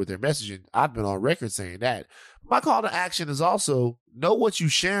being clear with their messaging. I've been on record saying that. My call to action is also know what you're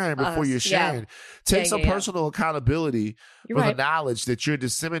sharing before you're sharing. Take some personal accountability for the knowledge that you're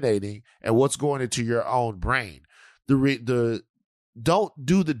disseminating and what's going into your own brain. Don't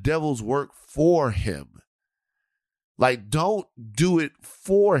do the devil's work for him. Like, don't do it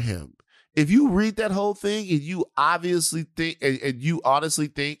for him. if you read that whole thing and you obviously think and you honestly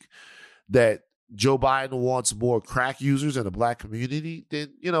think that Joe Biden wants more crack users in the black community,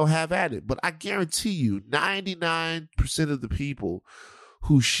 then, have at it. But I guarantee you 99% of the people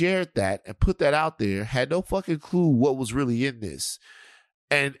who shared that and put that out there had no fucking clue what was really in this.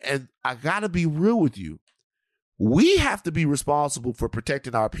 And I got to be real with you. We have to be responsible for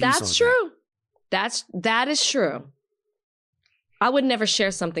protecting our peace. That's true. That is true. I would never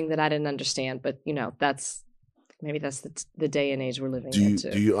share something that I didn't understand, but that's the day and age we're living in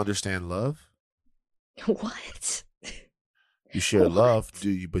too. Do you understand love? What? You share love, do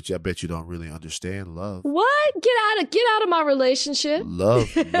you? But I bet you don't really understand love. What? Get out of my relationship. Love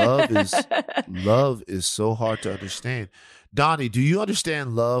is so hard to understand. Donnie, do you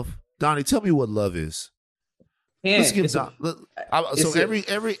understand love? Donnie, tell me what love is. Yeah, Let's give Don. So every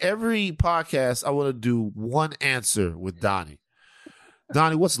podcast, I want to do one answer with Donnie.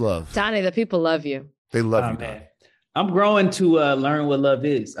 Donnie, what's love? Donnie, the people love you. They love you, man. Donnie. I'm growing to learn what love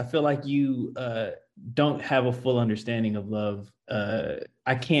is. I feel like you don't have a full understanding of love.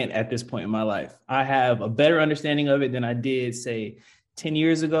 I can't at this point in my life. I have a better understanding of it than I did, say, 10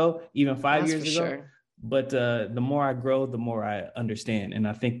 years ago, even 5 years ago. Sure. But the more I grow, the more I understand. And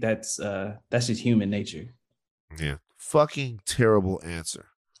I think that's just human nature. Yeah. Fucking terrible answer.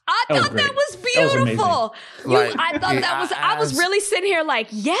 I thought that was beautiful. I thought that was. I was really sitting here like,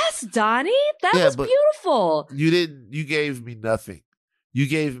 yes, Donnie, that was beautiful. You gave me nothing. You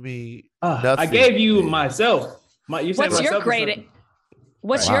gave me nothing. I gave you myself. What's your great?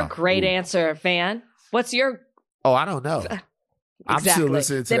 What's your great answer, fan? What's your? Oh, I don't know. Exactly. I'm still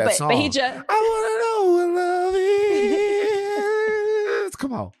listening to that song. But he just. I want to know what love is.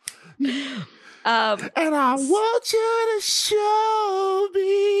 Come on. And I want you to show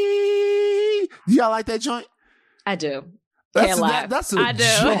me. Do y'all like that joint? I do. That's a joint.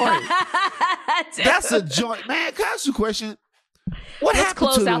 That's a joint. Man, can I ask you a question? Let's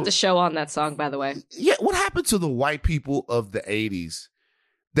close out the show on that song, by the way. Yeah, what happened to the white people of the 80s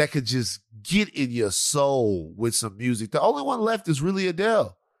that could just get in your soul with some music? The only one left is really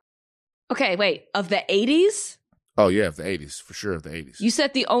Adele. Okay, wait. Of the 80s? Oh, yeah, of the 80s. For sure, of the 80s. You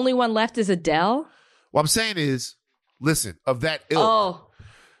said the only one left is Adele? What I'm saying is, listen, of that ilk. Oh,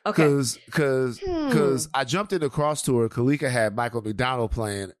 okay. Because I jumped in the cross tour. Kalika had Michael McDonald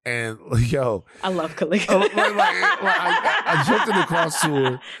playing, and yo, I love Kalika. I jumped in the cross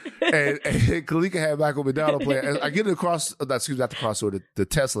tour, and Kalika had Michael McDonald playing. And I get in the cross, not the cross tour, the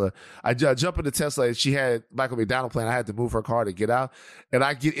Tesla. I jump in the Tesla, and she had Michael McDonald playing. I had to move her car to get out, and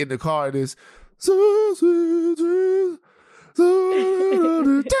I get in the car, and it's so sweet, and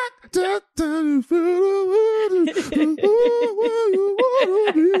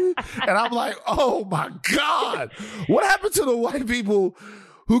I'm like, oh my God, what happened to the white people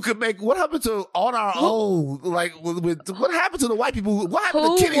who could make, what happened to On Our Own? Like, what happened to the white people? What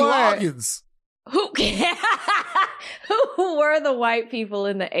happened to Kenny Loggins? Who were the white people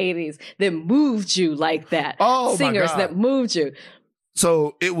in the 80s that moved you like that? Oh, singers that moved you.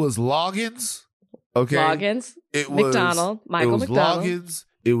 So it was Loggins. Okay. Loggins. It was McDonald. Michael McDonald. Loggins.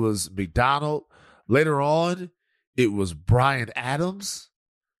 It was McDonald. Later on, it was Bryan Adams.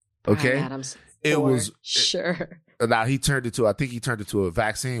 Okay. Bryan Adams. It was sure. Now I think he turned into a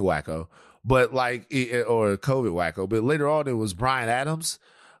vaccine wacko, but or a COVID wacko. But later on, it was Bryan Adams.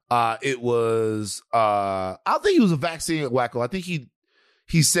 It was I don't think he was a vaccine wacko. I think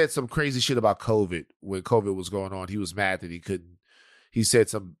he said some crazy shit about COVID when COVID was going on. He was mad that he couldn't. He said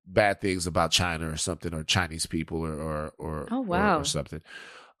some bad things about China or something, or Chinese people, or oh wow, or something.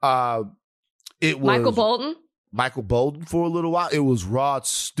 It was Michael Bolton for a little while. It was Rod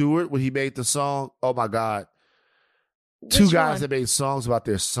Stewart when he made the song. Oh my God, two guys that made songs about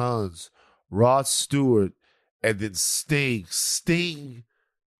their sons, Rod Stewart and then Sting. Sting,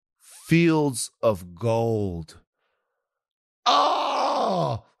 Fields of Gold.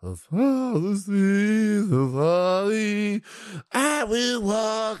 Oh. Of all the seas of Holly, I will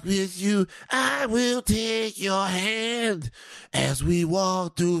walk with you. I will take your hand as we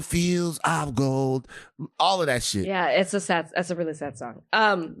walk through fields of gold. All of that shit. Yeah, that's a really sad song.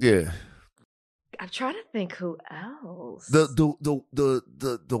 Yeah. I'm trying to think who else.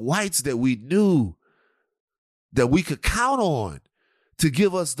 The whites that we knew that we could count on to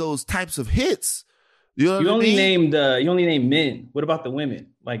give us those types of hits. You know what I mean? You only named men. What about the women?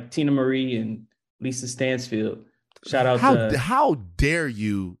 Like Tina Marie and Lisa Stansfield. Shout out how dare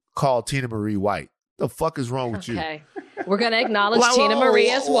you call Tina Marie white? The fuck is wrong with you? Okay. We're going to acknowledge Tina Marie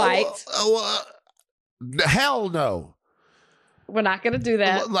as white. Hell no. We're not going to do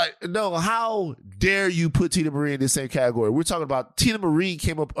that. Like, no, how dare you put Tina Marie in the same category? We're talking about Tina Marie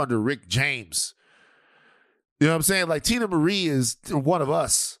came up under Rick James. You know what I'm saying? Like, Tina Marie is one of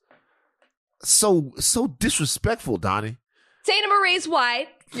us. So disrespectful, Donnie. Tina Marie's white.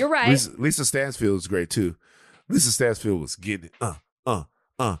 You're right. Lisa Stansfield is great too. Lisa Stansfield was getting it. I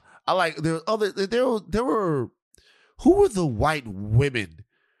like there were who were the white women,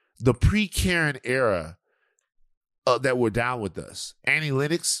 the pre-Karen era that were down with us? Annie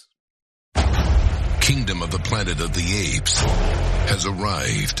Lennox. Kingdom of the Planet of the Apes has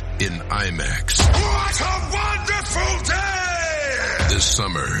arrived in IMAX. What a wonderful day! This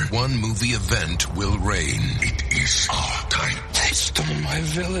summer, one movie event will reign. It is our time. They stole my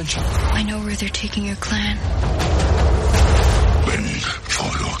village. I know where they're taking your clan. Bend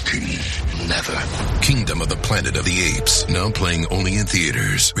for your king. Never. Kingdom of the Planet of the Apes, now playing only in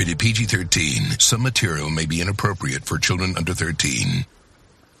theaters. Rated PG-13. Some material may be inappropriate for children under 13.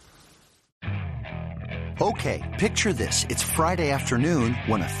 Okay, picture this. It's Friday afternoon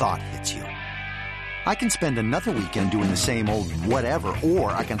when a thought hits you. I can spend another weekend doing the same old whatever,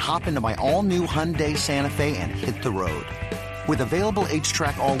 or I can hop into my all-new Hyundai Santa Fe and hit the road. With available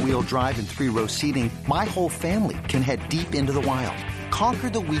H-Track all-wheel drive and 3-row seating, my whole family can head deep into the wild. Conquer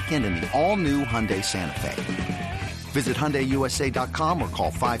the weekend in the all-new Hyundai Santa Fe. Visit HyundaiUSA.com or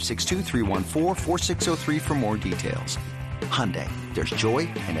call 562-314-4603 for more details. Hyundai, there's joy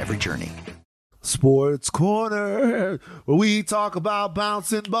in every journey. Sports Corner, where we talk about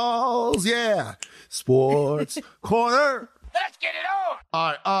bouncing balls. Yeah. Sports Corner. Let's get it on!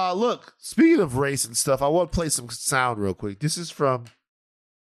 All right. Look, speaking of race and stuff, I want to play some sound real quick. This is from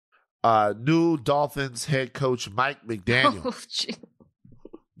new Dolphins head coach Mike McDaniel. Oh, gee.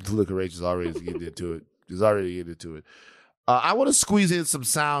 Look, Rach is already getting into it. He's already getting into it. I want to squeeze in some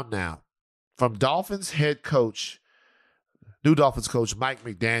sound now from Dolphins head coach, new Dolphins coach Mike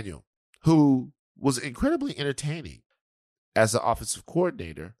McDaniel, who was incredibly entertaining as the offensive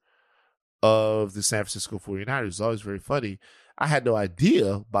coordinator of the San Francisco 49ers. It's always very funny. I had no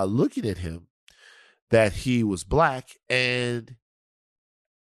idea by looking at him that he was black, and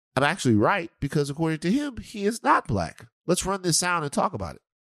I'm actually right because according to him, he is not black. Let's run this sound and talk about it.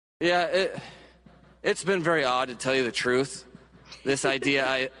 Yeah, it's been very odd, to tell you the truth, this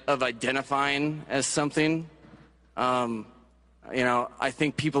idea of identifying as something. I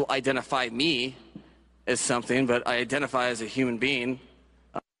think people identify me as something, but I identify as a human being.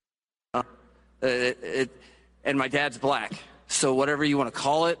 And my dad's black. So whatever you want to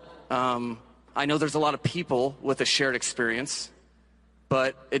call it, I know there's a lot of people with a shared experience,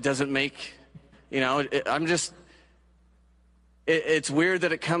 but it doesn't make, it's weird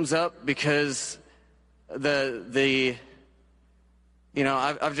that it comes up because I've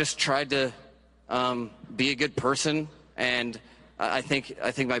just tried to be a good person, and I think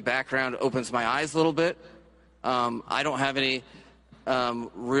my background opens my eyes a little bit. I don't have any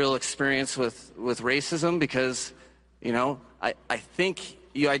real experience with racism because, I think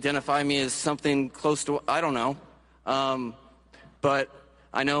you identify me as something close to, I don't know. But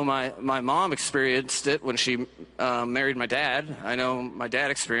I know my mom experienced it when she married my dad. I know my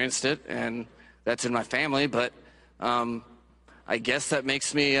dad experienced it, and that's in my family. But I guess that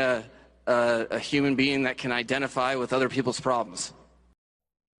makes me a human being that can identify with other people's problems.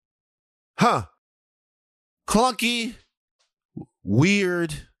 Huh. Clunky,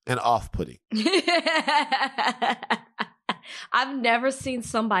 weird, and off-putting. I've never seen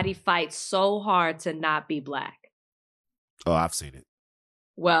somebody fight so hard to not be black. Oh, I've seen it.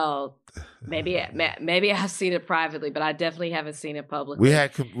 Well, maybe I've seen it privately, but I definitely haven't seen it publicly.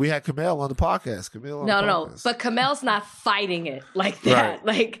 We had Kamel on the podcast. No, but Kamel's not fighting it like that.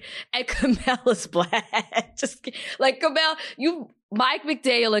 Right. And Kamel is black. Just like Kamel, Mike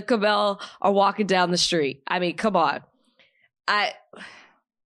McDaniel and Kamel are walking down the street. I mean, come on.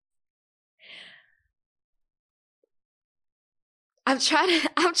 I'm trying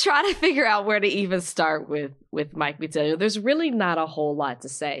to figure out where to even start with Mike McDaniel. There's really not a whole lot to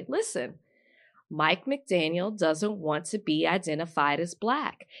say. Listen, Mike McDaniel doesn't want to be identified as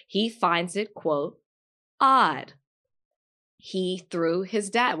black. He finds it, quote, odd. He threw his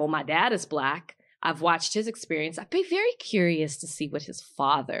dad. Well, my dad is black. I've watched his experience. I'd be very curious to see what his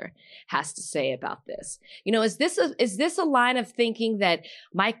father has to say about this. Is this a line of thinking that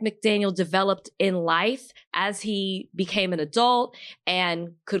Mike McDaniel developed in life as he became an adult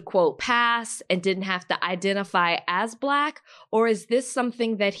and could, quote, pass and didn't have to identify as black? Or is this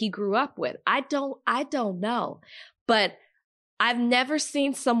something that he grew up with? I don't know. But I've never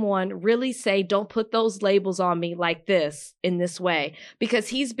seen someone really say, don't put those labels on me like this in this way, because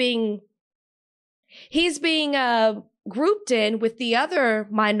he's being grouped in with the other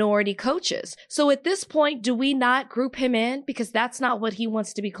minority coaches. So at this point, do we not group him in? Because that's not what he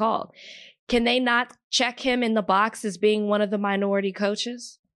wants to be called. Can they not check him in the box as being one of the minority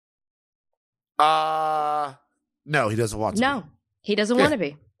coaches? No, he doesn't want to. No, he doesn't want to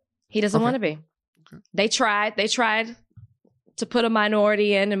be. He doesn't want to be. Okay. They tried to put a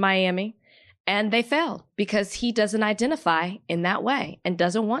minority in Miami, and they failed because he doesn't identify in that way and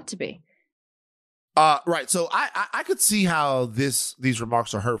doesn't want to be. Right. So I could see how these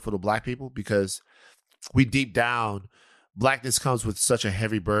remarks are hurtful to black people because we deep down, blackness comes with such a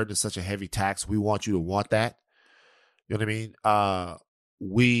heavy burden and such a heavy tax. We want you to want that. You know what I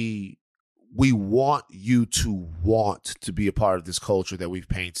mean? We want you to want to be a part of this culture that we've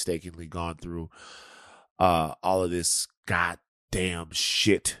painstakingly gone through all of this goddamn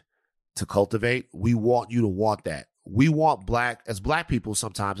shit to cultivate. We want you to want that. We want as black people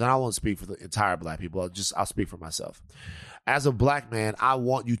sometimes, and I won't speak for the entire black people. I'll speak for myself. As a black man, I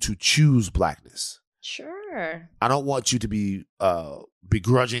want you to choose blackness. Sure. I don't want you to be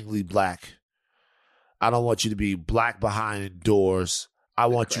begrudgingly black. I don't want you to be black behind doors. I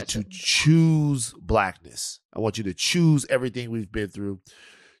want you to choose blackness. I want you to choose everything we've been through,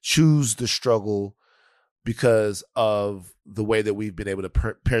 choose the struggle because of the way that we've been able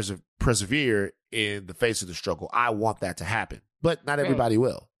to persevere in the face of the struggle. I want that to happen, but not everybody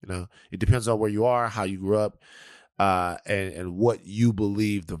will. You know, it depends on where you are, how you grew up, and what you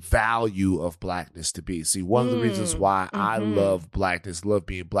believe the value of blackness to be. See, one of the reasons why I love blackness, love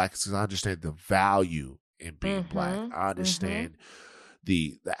being black, is because I understand the value in being black. I understand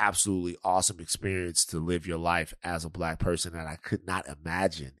the absolutely awesome experience to live your life as a black person, and I could not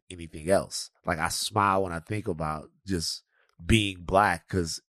imagine anything else. Like, I smile when I think about just being black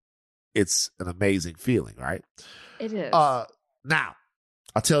because it's an amazing feeling, right? It is. Now,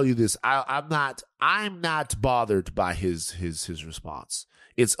 I'll tell you this: I'm not bothered by his response.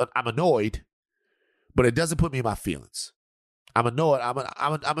 I'm annoyed, but it doesn't put me in my feelings. I'm annoyed.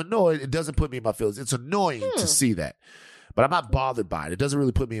 I'm annoyed. It doesn't put me in my feelings. It's annoying to see that. But I'm not bothered by it. It doesn't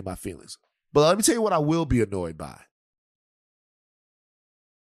really put me in my feelings. But let me tell you what I will be annoyed by.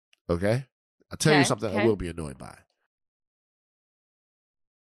 Okay? I'll tell you something I will be annoyed by.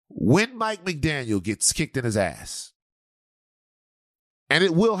 When Mike McDaniel gets kicked in his ass, and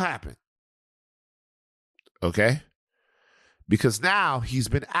it will happen, okay? Because now he's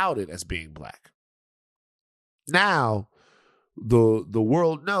been outed as being black. Now the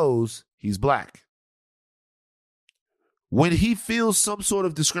world knows he's black. When he feels some sort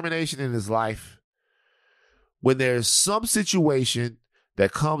of discrimination in his life, when there's some situation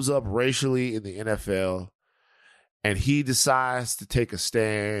that comes up racially in the NFL and he decides to take a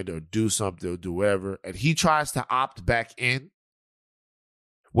stand or do something or do whatever, and he tries to opt back in,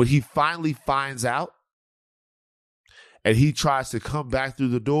 when he finally finds out and he tries to come back through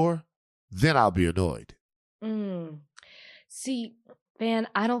the door, then I'll be annoyed. See, Van,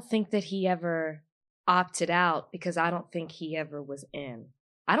 I don't think that he ever opted out because I don't think he ever was in.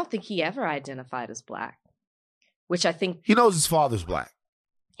 I don't think he ever identified as black, which I think he knows his father's black.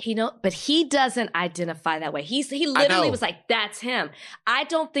 But he doesn't identify that way. He literally was like, that's him. I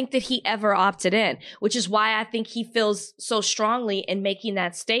don't think that he ever opted in, which is why I think he feels so strongly in making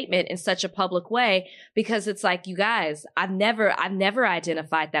that statement in such a public way, because it's like, you guys, I've never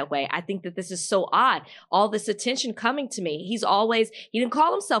identified that way. I think that this is so odd. All this attention coming to me. He didn't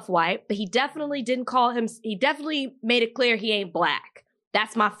call himself white, but he definitely made it clear he ain't black.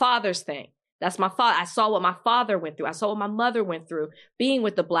 That's my father's thing. That's my father. I saw what my father went through. I saw what my mother went through being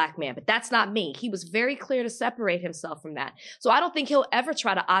with the black man, but that's not me. He was very clear to separate himself from that. So I don't think he'll ever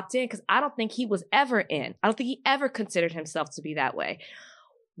try to opt in because I don't think he was ever in. I don't think he ever considered himself to be that way.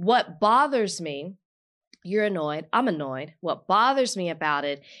 What bothers me, you're annoyed, I'm annoyed. What bothers me about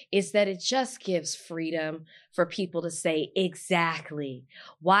it is that it just gives freedom for people to say exactly.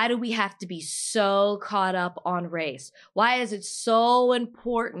 Why do we have to be so caught up on race? Why is it so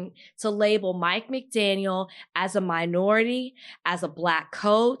important to label Mike McDaniel as a minority, as a black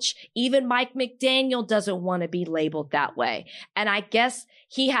coach? Even Mike McDaniel doesn't want to be labeled that way. And I guess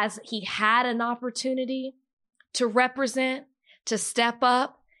he had an opportunity to represent, to step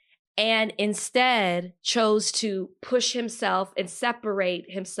up, and instead chose to push himself and separate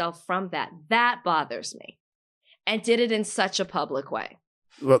himself from that. That bothers me. And did it in such a public way.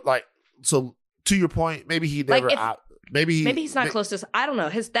 But so to your point, maybe he never maybe he's not close to I don't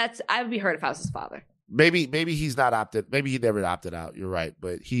know. I would be hurt if I was his father. Maybe he's not opted. Maybe he never opted out. You're right.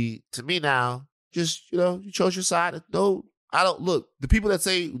 But to me now, just, you chose your side. No, I don't look. The people that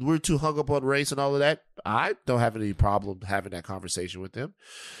say we're too hung up on race and all of that, I don't have any problem having that conversation with them.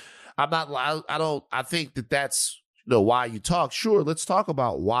 I think that's why you talk. Sure, let's talk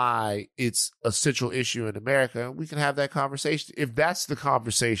about why it's a central issue in America. And we can have that conversation. If that's the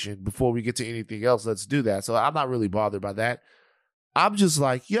conversation before we get to anything else, let's do that. So I'm not really bothered by that. I'm just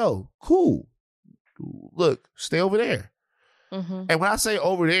like, yo, cool. Look, stay over there. Mm-hmm. And when I say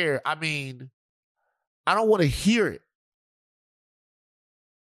over there, I mean, I don't want to hear it.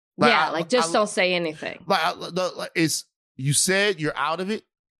 Just don't say anything. It's, you said you're out of it.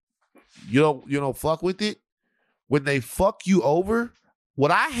 You don't fuck with it. When they fuck you over,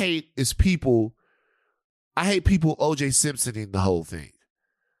 what I hate is people. I hate people O.J. Simpsoning the whole thing.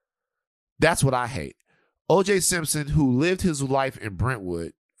 That's what I hate. O.J. Simpson, who lived his life in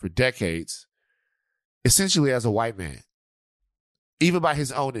Brentwood for decades, essentially as a white man, even by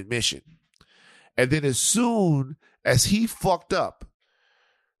his own admission. And then as soon as he fucked up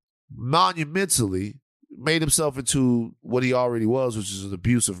monumentally, made himself into what he already was, which is an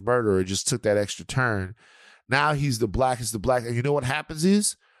abusive murderer, just took that extra turn. Now he's the blackest of black. And you know what happens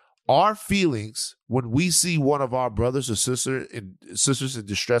is our feelings when we see one of our brothers or sisters in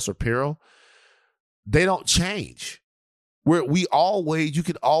distress or peril, they don't change. You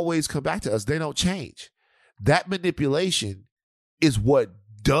can always come back to us. They don't change. That manipulation is what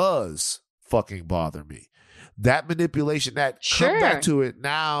does fucking bother me. That manipulation, come back to it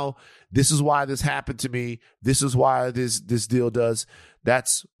now. This is why this happened to me. This is why this deal does.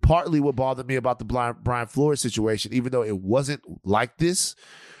 That's partly what bothered me about the Brian Flores situation, even though it wasn't like this.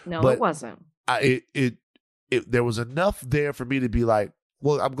 No, it wasn't. There was enough there for me to be like,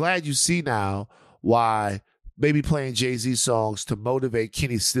 well, I'm glad you see now why maybe playing Jay-Z songs to motivate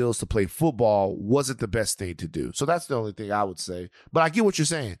Kenny Stills to play football wasn't the best thing to do. So that's the only thing I would say. But I get what you're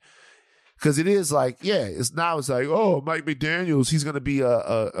saying. Because it is like, it's like, oh, Mike McDaniels, he's going to be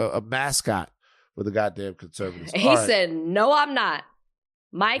a mascot for the goddamn conservatives. He said, no, I'm not.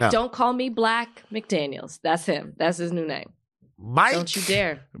 Mike, don't call me Black McDaniels. That's him. That's his new name. Mike. Don't you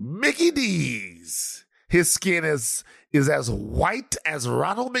dare. Mickey D's. His skin is as white as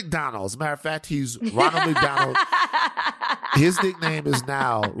Ronald McDonald's. As a matter of fact, he's Ronald McDonald. His nickname is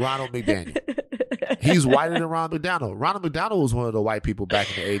now Ronald McDaniel. He's whiter than Ronald McDonald. Ronald McDonald was one of the white people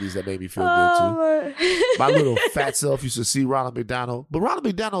back in the 80s that made me feel good too. My little fat self used to see Ronald McDonald. But Ronald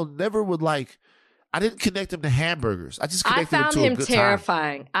McDonald never would I didn't connect him to hamburgers. I just connected him to a good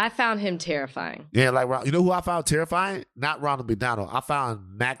terrifying. I found him terrifying. Yeah, you know who I found terrifying? Not Ronald McDonald. I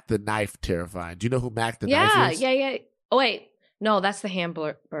found Mac the Knife terrifying. Do you know who Mac the Knife is? Yeah. Oh, wait. No, that's the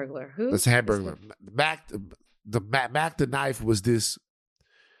Hamburglar. Who? That's the Hamburglar. Mac the Knife was this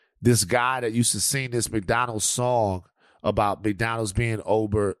guy that used to sing this McDonald's song about McDonald's being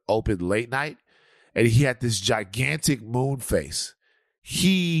open late night. And he had this gigantic moon face.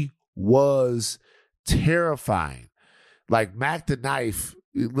 He was terrifying. Like Mac the Knife.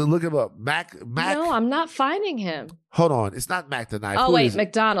 Look him up. Mac. No, I'm not finding him. Hold on. It's not Mac the Knife. Oh, wait.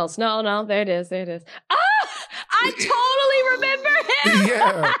 McDonald's. No. There it is. Ah! I totally remember him.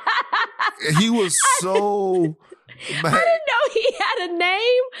 Yeah. He was so... I didn't know he had a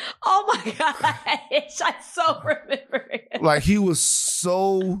name. Oh my gosh. I so remember him. Like, he was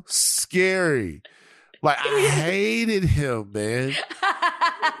so scary. Like, I hated him, man.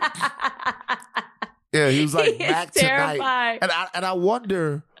 Yeah, he was like Mac tonight. And I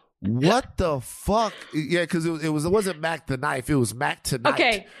wonder what the fuck. Yeah, because it wasn't Mac the Knife. It was Mac Tonight.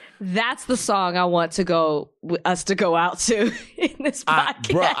 Okay, that's the song I want us to go out to in this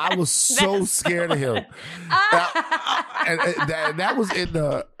podcast. Bro, I was so scared of him. And that was in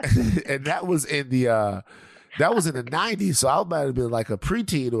the that was in the 90s. So I might have been like a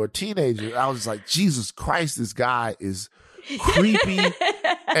preteen or a teenager. I was just like, Jesus Christ, this guy is creepy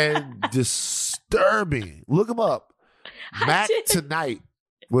and disturbing. Look him up. Mac Tonight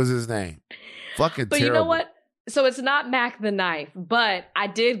was his name. Fucking but terrible. You know what? So it's not Mac the Knife, but I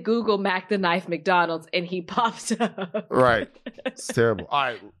did Google Mac the Knife McDonald's and he pops up. Right. It's terrible. All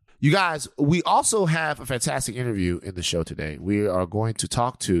right. You guys, we also have a fantastic interview in the show today. We are going to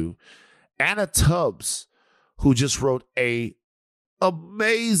talk to Anna Tubbs, who just wrote a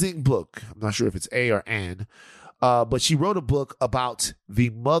amazing book. I'm not sure if it's A or An, but she wrote a book about the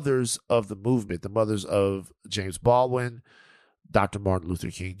mothers of the movement, the mothers of James Baldwin, Dr. Martin Luther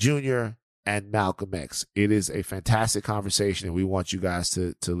King Jr., and Malcolm X. It is a fantastic conversation, and we want you guys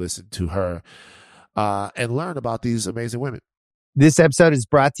to listen to her and learn about these amazing women. This episode is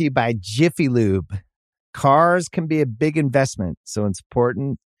brought to you by Jiffy Lube. Cars can be a big investment, so it's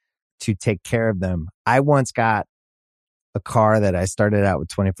important to take care of them. I once got a car that I started out with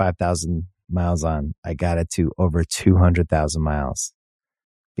 25,000 miles on. I got it to over 200,000 miles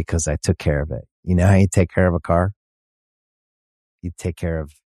because I took care of it. You know how you take care of a car? You take care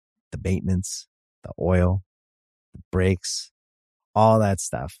of the maintenance, the oil, the brakes, all that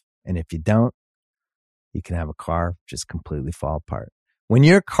stuff. And if you don't, you can have a car just completely fall apart. When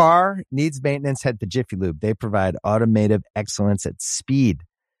your car needs maintenance, head to Jiffy Lube. They provide automotive excellence at speed.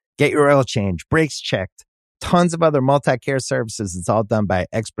 Get your oil change, brakes checked, tons of other multi-care services. It's all done by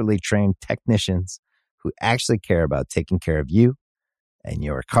expertly trained technicians who actually care about taking care of you and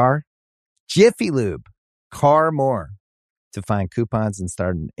your car. Jiffy Lube, car more. To find coupons and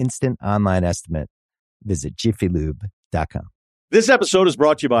start an instant online estimate, visit jiffylube.com. This episode is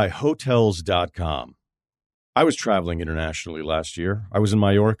brought to you by Hotels.com. I was traveling internationally last year. I was in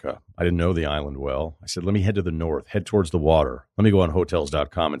Mallorca. I didn't know the island well. I said, let me head to the north, head towards the water. Let me go on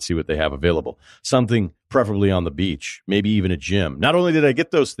Hotels.com and see what they have available. Something preferably on the beach, maybe even a gym. Not only did I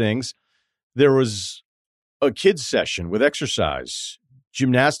get those things, there was a kids session with exercise,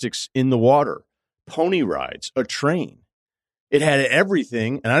 gymnastics in the water, pony rides, a train. It had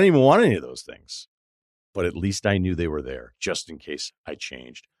everything, and I didn't even want any of those things. But at least I knew they were there, just in case I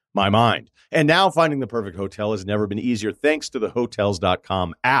changed my mind. And now finding the perfect hotel has never been easier thanks to the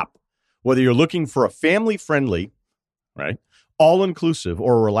Hotels.com app. Whether you're looking for a family-friendly, right, all-inclusive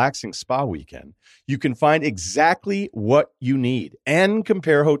or a relaxing spa weekend, you can find exactly what you need and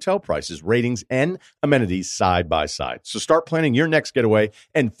compare hotel prices, ratings, and amenities side by side. So start planning your next getaway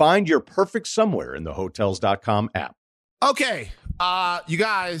and find your perfect somewhere in the Hotels.com app. Okay, you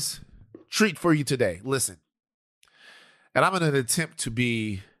guys, treat for you today. Listen, and I'm going to attempt to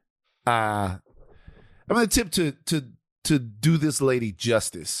be, I'm going to attempt to do this lady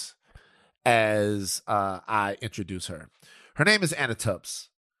justice as I introduce her. Her name is Anna Tubbs,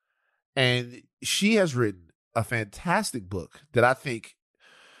 and she has written a fantastic book that I think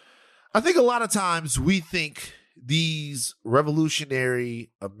a lot of times we think these revolutionary,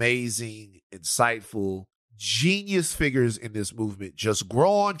 amazing, insightful, genius figures in this movement just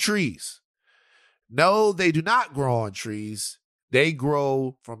grow on trees. No, they do not grow on trees. They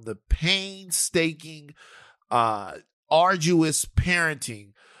grow from the painstaking, arduous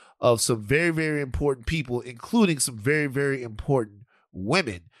parenting of some very, very important people, including some very, very important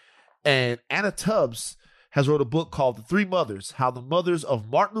women. And Anna Tubbs has wrote a book called The Three Mothers: How the Mothers of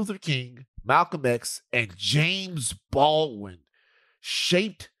Martin Luther King, Malcolm X, and James Baldwin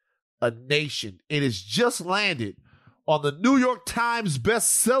Shaped a Nation. It has just landed on the New York Times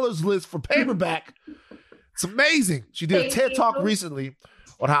bestsellers list for paperback. It's amazing. She did a TED Talk recently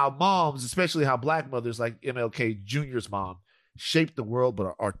on how moms, especially how Black mothers like MLK Jr.'s mom, shaped the world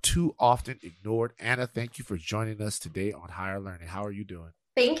but are too often ignored. Anna, thank you for joining us today on Higher Learning. How are you doing?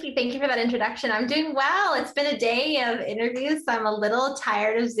 Thank you. Thank you for that introduction. I'm doing well. It's been a day of interviews, so I'm a little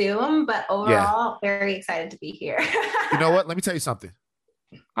tired of Zoom, but overall, very excited to be here. You know what? Let me tell you something.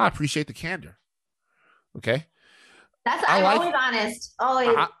 I appreciate the candor. Okay? I'm always honest.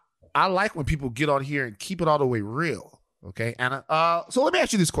 Always. I like when people get on here and keep it all the way real. Okay, Anna? So let me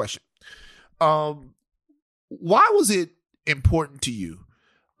ask you this question. Why was it important to you,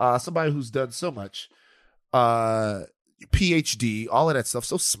 somebody who's done so much, PhD, all of that stuff,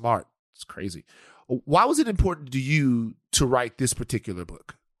 so smart, it's crazy. Why was it important to you to write this particular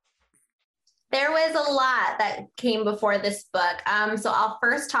book? There was a lot that came before this book. So I'll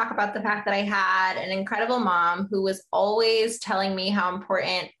first talk about the fact that I had an incredible mom who was always telling me how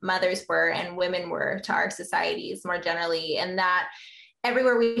important mothers were and women were to our societies more generally, and that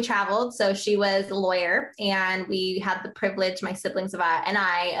everywhere we traveled. So she was a lawyer, and we had the privilege, my siblings and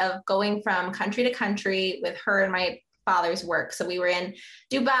I, of going from country to country with her and my father's work. So we were in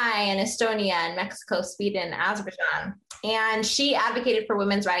Dubai and Estonia and Mexico, Sweden, Azerbaijan. And she advocated for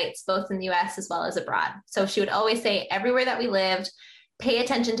women's rights, both in the US as well as abroad. So she would always say, everywhere that we lived, pay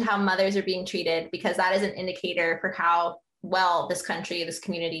attention to how mothers are being treated, because that is an indicator for how well this country, this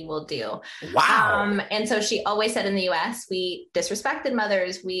community will do. Wow. And so she always said in the US, we disrespected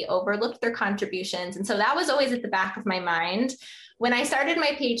mothers, we overlooked their contributions. And so that was always at the back of my mind. When I started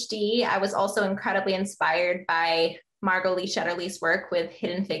my PhD, I was also incredibly inspired by Margot Lee Shetterly's work with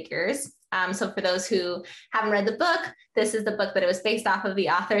Hidden Figures. So for those who haven't read the book, this is the book that it was based off of, the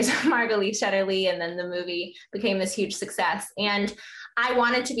authors of Margot Lee Shetterly, and then the movie became this huge success. And I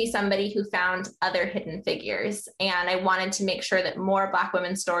wanted to be somebody who found other hidden figures, and I wanted to make sure that more Black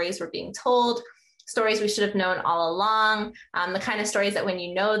women's stories were being told, stories we should have known all along, the kind of stories that when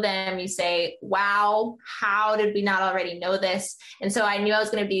you know them, you say, wow, how did we not already know this? And so I knew I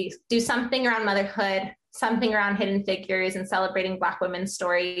was going to do something around motherhood, something around hidden figures, and celebrating Black women's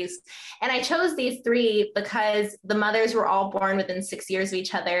stories. And I chose these three because the mothers were all born within 6 years of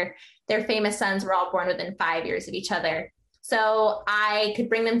each other. Their famous sons were all born within 5 years of each other. So I could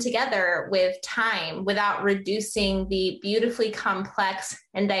bring them together with time without reducing the beautifully complex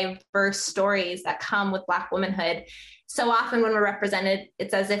and diverse stories that come with Black womanhood. So often when we're represented,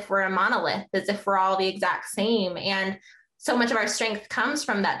 it's as if we're a monolith, as if we're all the exact same. And so much of our strength comes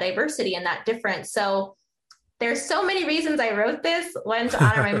from that diversity and that difference. So there's so many reasons I wrote this. One, to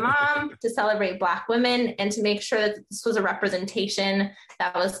honor my mom, to celebrate Black women, and to make sure that this was a representation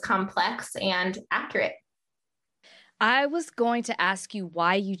that was complex and accurate. I was going to ask you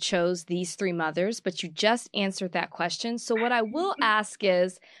why you chose these three mothers, but you just answered that question. So what I will ask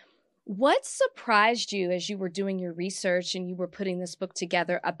is, what surprised you as you were doing your research and you were putting this book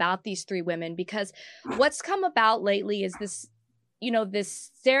together about these three women? Because what's come about lately is this,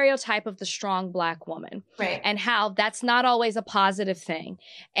 this stereotype of the strong Black woman, right? And how that's not always a positive thing.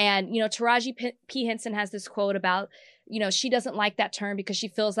 And, Taraji P. Henson has this quote about, she doesn't like that term because she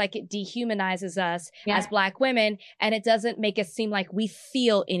feels like it dehumanizes us as Black women, and it doesn't make us seem like we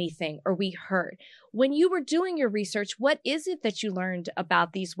feel anything or we hurt. When you were doing your research, what is it that you learned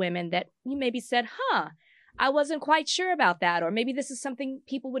about these women that you maybe said, I wasn't quite sure about that, or maybe this is something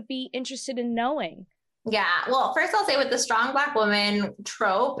people would be interested in knowing? Yeah. Well, first I'll say with the strong Black woman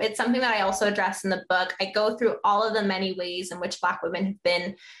trope, it's something that I also address in the book. I go through all of the many ways in which Black women have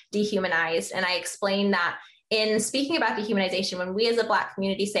been dehumanized. And I explain that in speaking about dehumanization, when we as a Black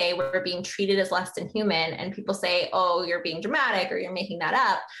community say we're being treated as less than human, and people say, oh, you're being dramatic or you're making that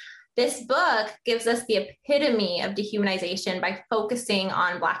up, this book gives us the epitome of dehumanization by focusing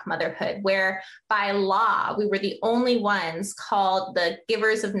on Black motherhood, where by law, we were the only ones called the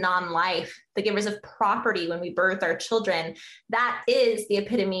givers of non-life, the givers of property when we birth our children. That is the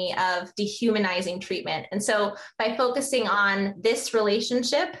epitome of dehumanizing treatment. And so by focusing on this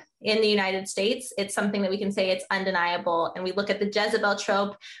relationship in the United States, it's something that we can say it's undeniable. And we look at the Jezebel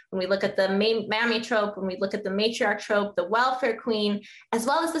trope, when we look at the mammy trope, when we look at the matriarch trope, the welfare queen, as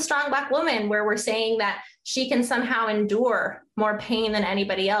well as the strong Black woman, where we're saying that she can somehow endure more pain than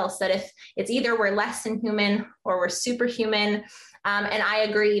anybody else, that if it's either we're less than human or we're superhuman. And I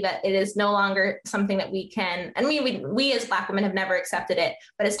agree that it is no longer something that we can, and we as Black women have never accepted it,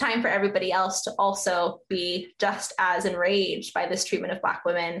 but it's time for everybody else to also be just as enraged by this treatment of Black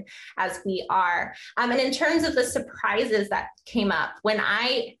women as we are. And in terms of the surprises that came up, when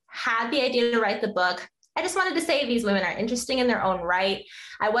I had the idea to write the book, I just wanted to say these women are interesting in their own right.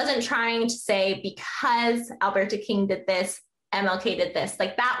 I wasn't trying to say because Alberta King did this, MLK did this.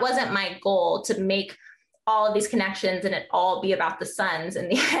 Like, that wasn't my goal, to make all of these connections and it all be about the sons in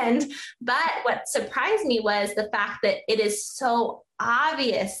the end. But what surprised me was the fact that it is so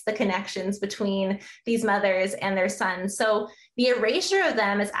obvious, the connections between these mothers and their sons. So the erasure of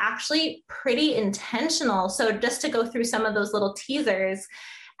them is actually pretty intentional. So just to go through some of those little teasers,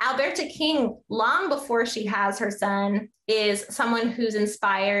 Alberta King, long before she has her son, is someone who's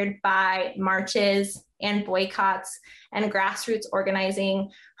inspired by marches and boycotts and grassroots organizing.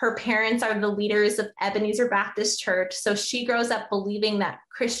 Her parents are the leaders of Ebenezer Baptist Church. So she grows up believing that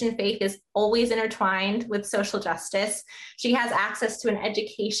Christian faith is always intertwined with social justice. She has access to an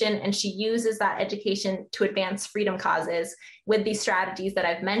education, and she uses that education to advance freedom causes with these strategies that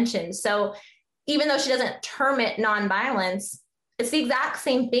I've mentioned. So even though she doesn't term it nonviolence, it's the exact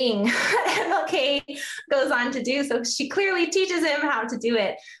same thing MLK goes on to do. So she clearly teaches him how to do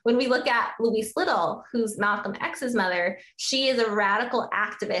it. When we look at Louise Little, who's Malcolm X's mother, she is a radical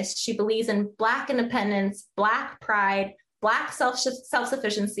activist. She believes in Black independence, Black pride, Black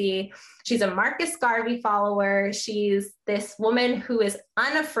self-sufficiency. She's a Marcus Garvey follower. She's this woman who is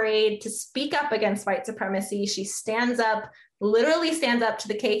unafraid to speak up against white supremacy. She literally stands up to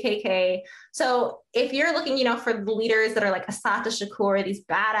the KKK. So if you're looking, for the leaders that are like Assata Shakur, these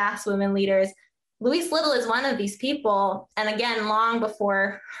badass women leaders, Louise Little is one of these people. And again, long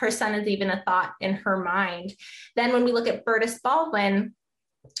before her son is even a thought in her mind. Then when we look at Berta Baldwin,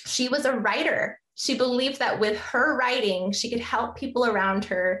 she was a writer. She believed that with her writing, she could help people around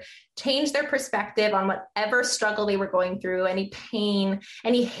her change their perspective on whatever struggle they were going through, any pain,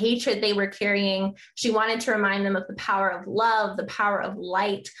 any hatred they were carrying. She wanted to remind them of the power of love, the power of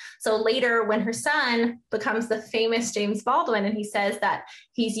light. So later, when her son becomes the famous James Baldwin, and he says that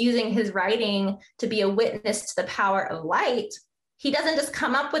he's using his writing to be a witness to the power of light, he doesn't just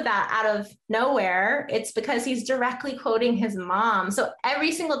come up with that out of nowhere. It's because he's directly quoting his mom. So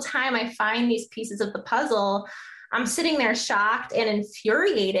every single time I find these pieces of the puzzle, I'm sitting there shocked and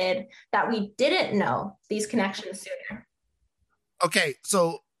infuriated that we didn't know these connections sooner. Okay,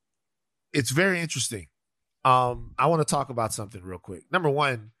 so it's very interesting. I want to talk about something real quick. Number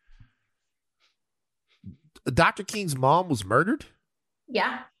one, Dr. King's mom was murdered?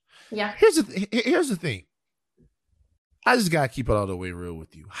 Yeah. Here's the thing. I just got to keep it all the way real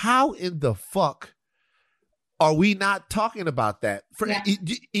with you. How in the fuck are we not talking about that? For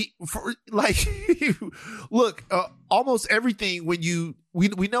like, look, almost everything when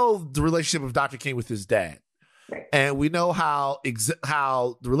we know the relationship of Dr. King with his dad. Right. And we know how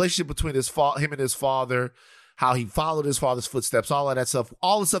the relationship between him and his father, how he followed his father's footsteps, all of that stuff,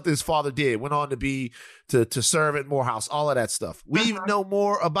 all the stuff that his father did, went on to serve at Morehouse, all of that stuff. We even know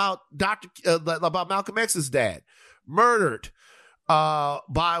more about about Malcolm X's dad, murdered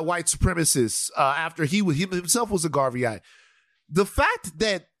by white supremacists after he himself was a Garveyite. The fact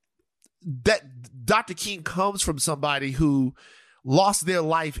that Dr. King comes from somebody who lost their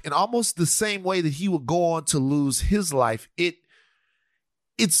life in almost the same way that he would go on to lose his life,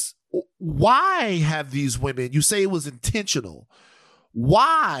 it's why have these women, you say it was intentional,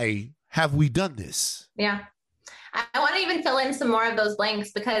 why have we done this? Yeah. I want to even fill in some more of those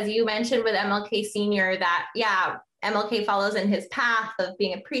blanks, because you mentioned with MLK Sr. that, MLK follows in his path of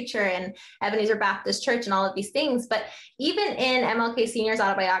being a preacher and Ebenezer Baptist Church and all of these things. But even in MLK Sr.'s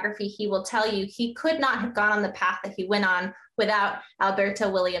autobiography, he will tell you he could not have gone on the path that he went on without Alberta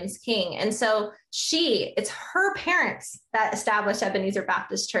Williams King. And so it's her parents that established Ebenezer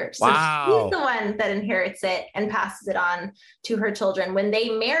Baptist Church. So she's the one that inherits it and passes it on to her children.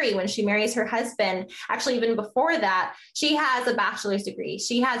 When she marries her husband, actually even before that, she has a bachelor's degree.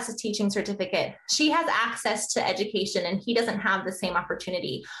 She has a teaching certificate. She has access to education, and he doesn't have the same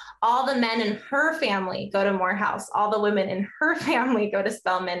opportunity. All the men in her family go to Morehouse. All the women in her family go to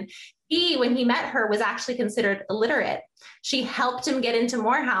Spelman. He, when he met her, was actually considered illiterate. She helped him get into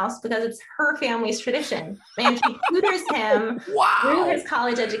Morehouse because it's her family's tradition. And she tutors him through his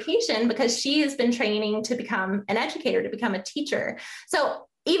college education because she has been training to become an educator, to become a teacher. So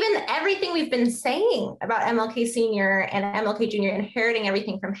even everything we've been saying about MLK Sr. and MLK Jr. inheriting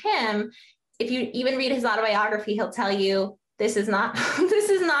everything from him, if you even read his autobiography, he'll tell you, this is not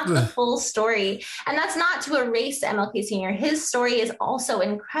the full story. And that's not to erase MLK Sr. His story is also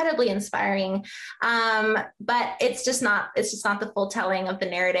incredibly inspiring. But it's just not the full telling of the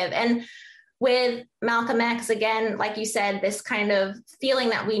narrative. And with Malcolm X, again, like you said, this kind of feeling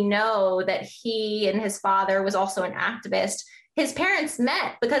that we know that he and his father was also an activist. His parents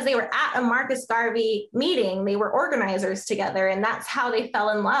met because they were at a Marcus Garvey meeting. They were organizers together, and that's how they fell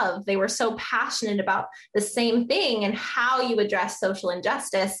in love. They were so passionate about the same thing and how you address social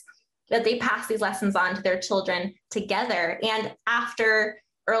injustice that they passed these lessons on to their children together. And after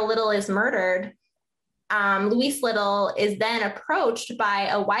Earl Little is murdered, Louise Little is then approached by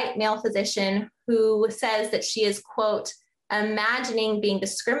a white male physician who says that she is, quote, imagining being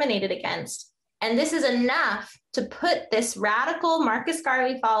discriminated against. And this is enough to put this radical Marcus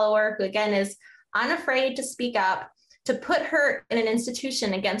Garvey follower, who again is unafraid to speak up, to put her in an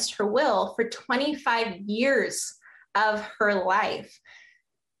institution against her will for 25 years of her life.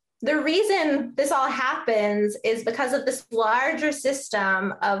 The reason this all happens is because of this larger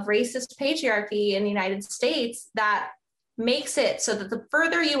system of racist patriarchy in the United States that makes it so that the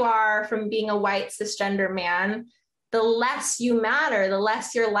further you are from being a white cisgender man, the less you matter, the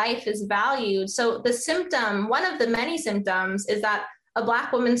less your life is valued. So the symptom, one of the many symptoms, is that a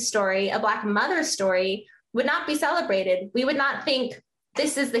Black woman's story, a Black mother's story, would not be celebrated. We would not think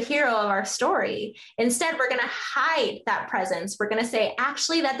this is the hero of our story. Instead, we're going to hide that presence. We're going to say,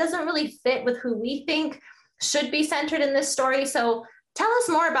 actually, that doesn't really fit with who we think should be centered in this story. So tell us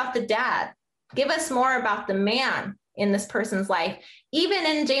more about the dad. Give us more about the man in this person's life. Even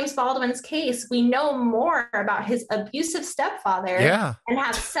in James Baldwin's case, we know more about his abusive stepfather and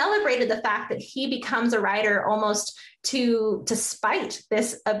have celebrated the fact that he becomes a writer almost to spite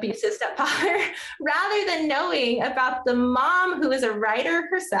this abusive stepfather, rather than knowing about the mom who is a writer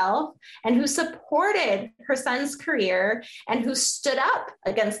herself and who supported her son's career and who stood up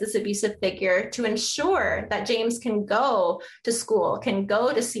against this abusive figure to ensure that James can go to school, can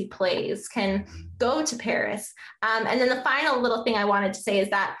go to see plays, can go to Paris. And then the final little thing I wanted to say is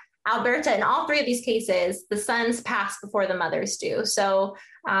that Alberta, in all three of these cases, the sons pass before the mothers do. So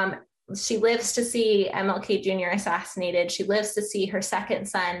she lives to see MLK Jr. assassinated. She lives to see her second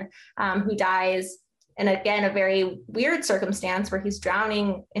son who dies, and again, a very weird circumstance where he's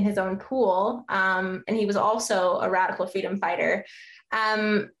drowning in his own pool. And he was also a radical freedom fighter.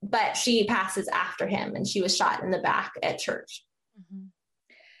 But she passes after him, and she was shot in the back at church. Mm-hmm.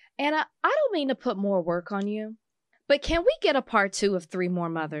 And I don't mean to put more work on you, but can we get a part 2 of 3 more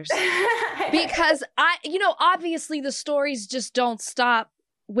mothers? Because obviously the stories just don't stop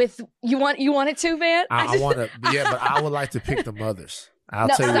with you want it to, Van? I want to, but I would like to pick the mothers. I'll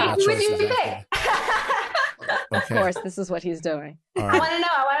tell you my choices. Of course, this is what he's doing. Right. I want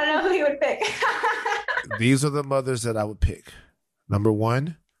to know who he would pick. These are the mothers that I would pick. Number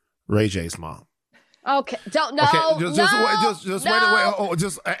 1, Ray J's mom. Okay, don't know. Okay, just wait. Oh,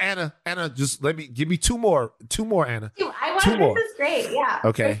 just Anna, just give me two more, Anna. Two more. This is great. Yeah.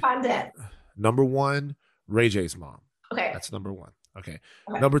 Okay. Fondant. Number 1, Ray J's mom. Okay. That's number 1. Okay.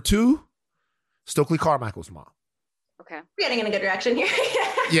 Number 2, Stokely Carmichael's mom. Okay. We're getting in a good direction here.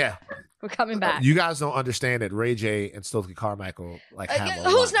 Yeah. We're coming back. You guys don't understand that Ray J and Stokely Carmichael have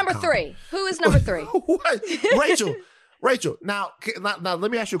who's number 3? Who is number 3? What? Rachel, now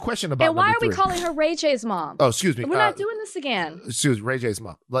let me ask you a question about. And why number are we 3. calling her Ray J's mom? Oh, excuse me. We're not doing this again. Excuse me, Ray J's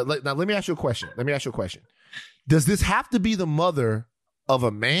mom. Now let me ask you a question. Does this have to be the mother of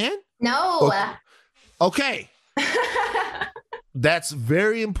a man? No. Okay. That's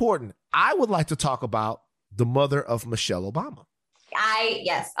very important. I would like to talk about the mother of Michelle Obama.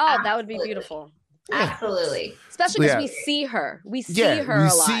 Yes. Oh, that would be beautiful. Absolutely. Especially because we see her. We see her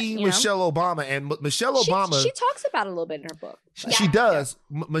a lot. We see Michelle Obama. And Michelle Obama. She talks about it a little bit in her book. She does.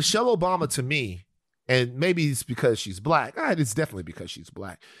 Michelle Obama, to me, and maybe it's because she's black. It's definitely because she's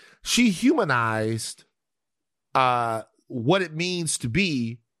black. She humanized what it means to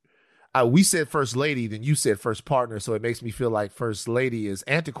be. We said first lady, then you said first partner. So it makes me feel like first lady is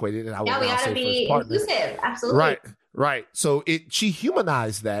antiquated. And I would now say first partner. Inclusive. Absolutely. Right. So she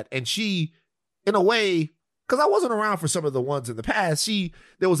humanized that, and she, in a way, because I wasn't around for some of the ones in the past,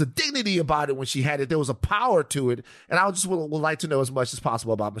 there was a dignity about it when she had it. There was a power to it, and I just would like to know as much as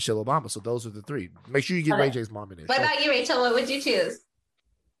possible about Michelle Obama. So those are the 3. Make sure you get Ray J's mom in there. What about you, Rachel? What would you choose?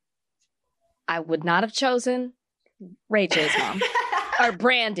 I would not have chosen Ray J's mom. Or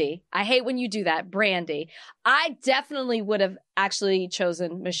Brandy. I hate when you do that, Brandy. I definitely would have actually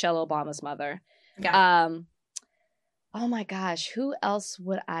chosen Michelle Obama's mother. Yeah. Oh my gosh, who else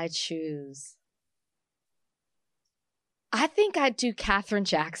would I choose? I think I'd do Katherine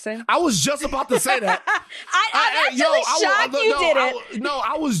Jackson. I was just about to say that. I'm actually shocked you did it.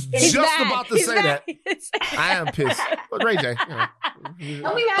 I was just about to say that. I am pissed. But Ray J. Don't be mad.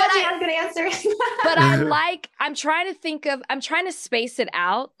 I have a good answer. But I'm trying to space it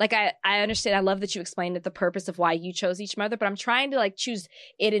out. Like I understand. I love that you explained the purpose of why you chose each mother, but I'm trying to choose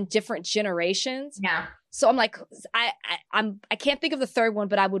it in different generations. Yeah. So I'm like, I can't think of the third one,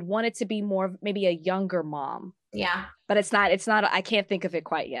 but I would want it to be more maybe a younger mom. Yeah. But it's not, I can't think of it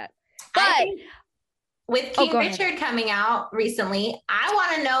quite yet. But with King Richard coming out recently, I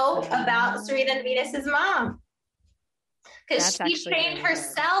want to know about Serena Venus's mom. Because she trained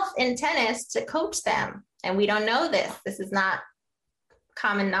herself in tennis to coach them. And we don't know this. This is not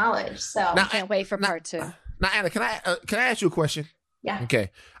common knowledge. So I can't wait for part 2. Now, Anna, can I ask you a question? Yeah. Okay.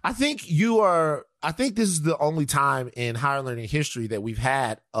 I think this is the only time in higher learning history that we've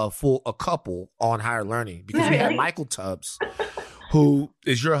had a couple on higher learning, because we had Michael Tubbs, who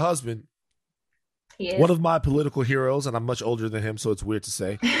is your husband, one of my political heroes, and I'm much older than him, so it's weird to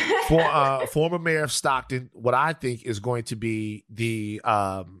say. Former mayor of Stockton, what I think is going to be the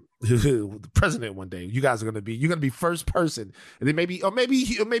president one day. You're gonna be first person, and then maybe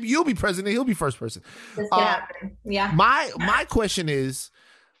you'll be president. He'll be first person. This could happen. Yeah. My question is,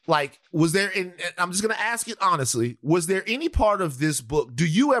 was there? I'm just gonna ask it honestly. Was there any part of this book? Do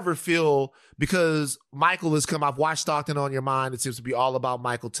you ever feel, because Michael has come, I've watched Stockton on Your Mind. It seems to be all about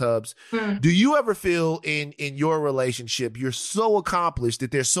Michael Tubbs. Do you ever feel in your relationship you're so accomplished that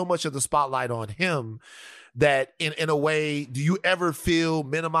there's so much of the spotlight on him that in a way, do you ever feel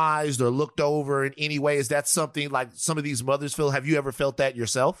minimized or looked over in any way? Is that something like some of these mothers feel? Have you ever felt that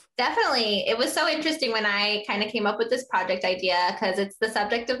yourself? Definitely. It was so interesting when I kind of came up with this project idea, because it's the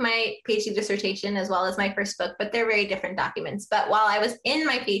subject of my PhD dissertation as well as my first book, but they're very different documents. But while I was in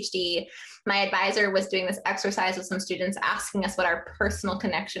my PhD, my advisor was doing this exercise with some students asking us what our personal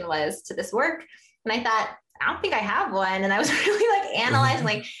connection was to this work. And I thought, I don't think I have one. And I was really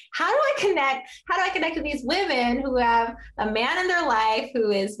analyzing, how do I connect with these women who have a man in their life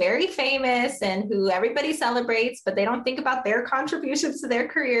who is very famous and who everybody celebrates, but they don't think about their contributions to their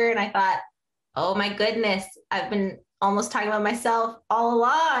career. And I thought, oh my goodness, I've been almost talking about myself all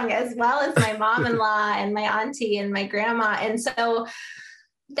along, as well as my mom-in-law and my auntie and my grandma. And so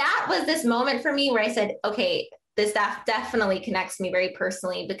that was this moment for me where I said, okay, this stuff definitely connects me very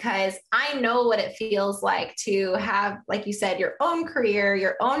personally, because I know what it feels like to have, like you said, your own career,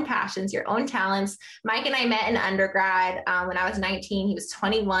 your own passions, your own talents. Mike and I met in undergrad when I was 19. He was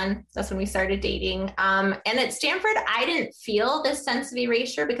 21. That's when we started dating. And at Stanford, I didn't feel this sense of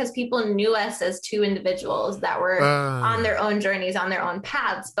erasure because people knew us as two individuals that were on their own journeys, on their own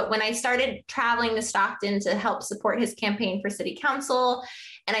paths. But when I started traveling to Stockton to help support his campaign for city council,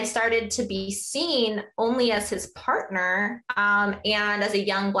 And I started to be seen only as his partner, and as a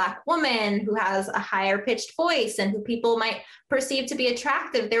young Black woman who has a higher pitched voice and who people might perceive to be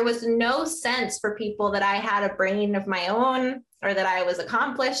attractive. There was no sense for people that I had a brain of my own or that I was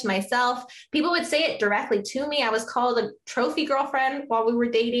accomplished myself. People would say it directly to me. I was called a trophy girlfriend while we were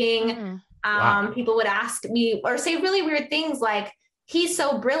dating. Wow. People would ask me or say really weird things like, he's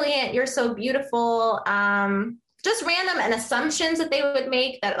so brilliant, you're so beautiful. Just random and assumptions that they would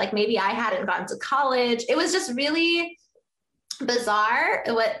make that like maybe I hadn't gone to college. It was just really bizarre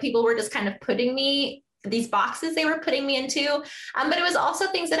what people were just kind of putting me, these boxes they were putting me into. But it was also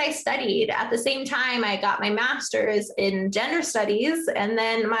things that I studied. At the same time, I got my master's in gender studies and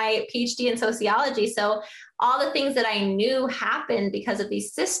then my PhD in sociology. So all the things that I knew happened because of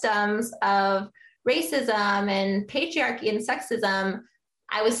these systems of racism and patriarchy and sexism,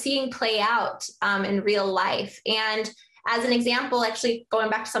 I was seeing play out in real life. And as an example, actually going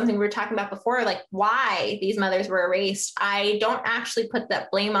back to something we were talking about before, like why these mothers were erased, I don't actually put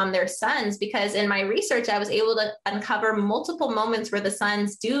that blame on their sons, because in my research, I was able to uncover multiple moments where the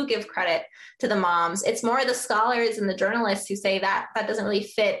sons do give credit to the moms. It's more the scholars and the journalists who say that that doesn't really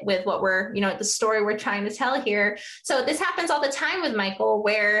fit with what we're, the story we're trying to tell here. So this happens all the time with Michael,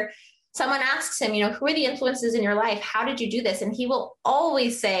 where someone asks him, who are the influences in your life? How did you do this? And he will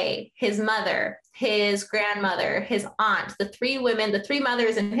always say his mother, his grandmother, his aunt, the three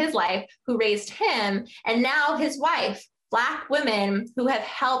mothers in his life who raised him, and now his wife, Black women who have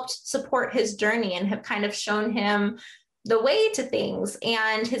helped support his journey and have kind of shown him the way to things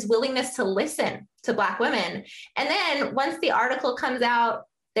and his willingness to listen to Black women. And then once the article comes out,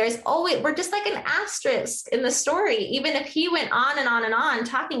 we're just like an asterisk in the story, even if he went on and on and on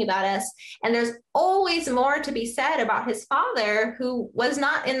talking about us. And there's always more to be said about his father, who was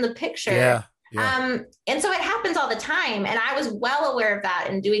not in the picture. Yeah. And so it happens all the time. And I was well aware of that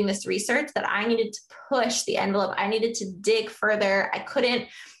in doing this research, that I needed to push the envelope. I needed to dig further. I couldn't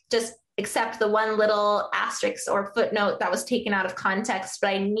just accept the one little asterisk or footnote that was taken out of context, but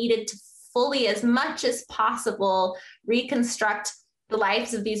I needed to fully, as much as possible, reconstruct the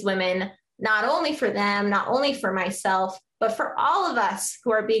lives of these women, not only for them, not only for myself, but for all of us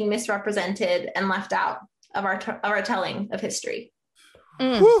who are being misrepresented and left out of our telling of history.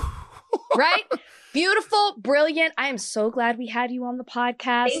 Right? Beautiful, brilliant. I am so glad we had you on the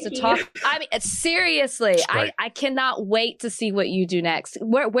podcast to talk. I mean, seriously, I cannot wait to see what you do next.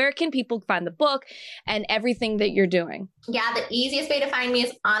 Where can people find the book and everything that you're doing? Yeah, the easiest way to find me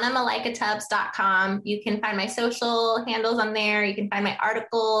is AnnaMalaikatubbs.com. You can find my social handles on there. You can find my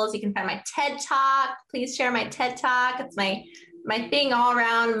articles. You can find my TED Talk. Please share my TED Talk. It's my thing all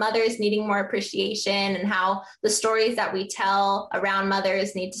around mothers needing more appreciation, and how the stories that we tell around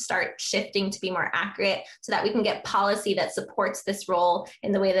mothers need to start shifting to be more accurate, so that we can get policy that supports this role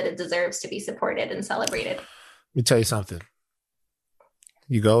in the way that it deserves to be supported and celebrated. Let me tell you something.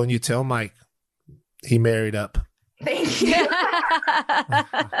 You go and you tell Mike he married up. Thank you.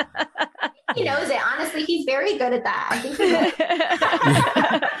 He knows it. Honestly, he's very good at that. I think he knows.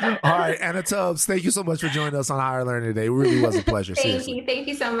 All right, Anna Tubbs, thank you so much for joining us on Higher Learning today. It really was a pleasure. Thank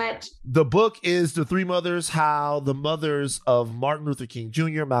you so much. The book is The Three Mothers: How the Mothers of Martin Luther King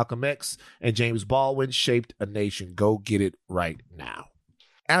Jr., Malcolm X, and James Baldwin Shaped a Nation. Go get it right now.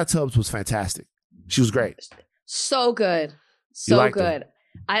 Anna Tubbs was fantastic. She was great. So good. So good.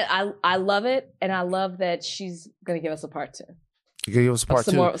 I love it, and I love that she's going to give us a part 2. You can give us a part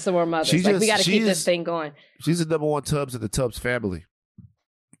 2. Some more mothers. We got to keep this thing going. She's the number one Tubbs in the Tubbs family.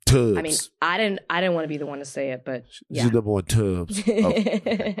 Tubbs. I mean, I didn't want to be the one to say it, but yeah. She's the number one Tubbs.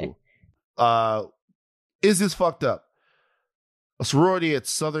 Okay, cool. Is this fucked up? A sorority at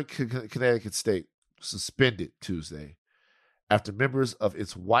Southern Connecticut State suspended Tuesday after members of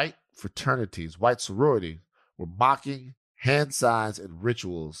its white sorority, were mocking hand signs and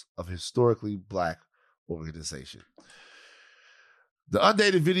rituals of historically Black organization. The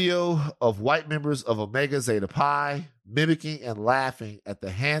undated video of white members of Omega Zeta Pi mimicking and laughing at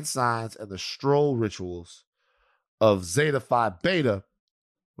the hand signs and the stroll rituals of Zeta Phi Beta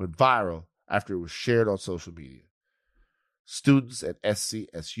went viral after it was shared on social media. Students at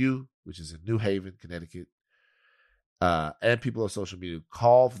SCSU, which is in New Haven, Connecticut, and people on social media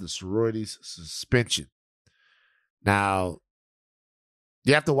called for the sorority's suspension. Now,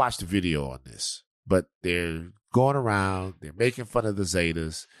 you have to watch the video on this, but they're going around, they're making fun of the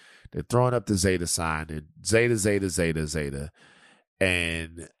Zetas, they're throwing up the Zeta sign, they're Zeta, Zeta, Zeta, Zeta,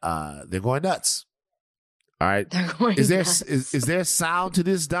 and they're going nuts. All right. Is there sound to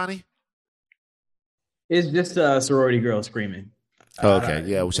this, Donnie? It's just a sorority girl screaming. Okay,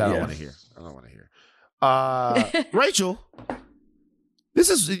 yeah, which I don't want to hear. Rachel, This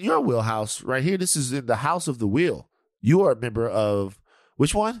is in your wheelhouse right here. This is in the House of the Wheel. You are a member of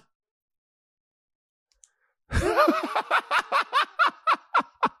which one?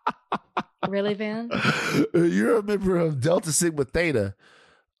 Really, Van? You're a member of Delta Sigma Theta.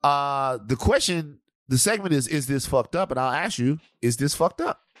 The segment is this fucked up? And I'll ask you, is this fucked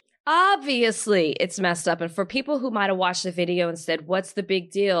up? Obviously, it's messed up. And for people who might have watched the video and said, what's the big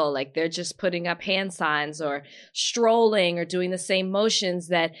deal? Like they're just putting up hand signs or strolling or doing the same motions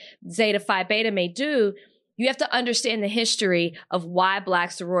that Zeta Phi Beta may do. You have to understand the history of why Black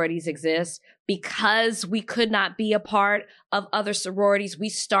sororities exist. Because we could not be a part of other sororities, we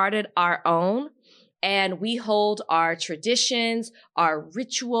started our own, and we hold our traditions, our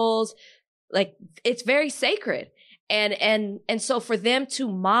rituals, like it's very sacred. And so for them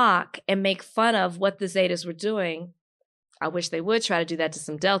to mock and make fun of what the Zetas were doing, I wish they would try to do that to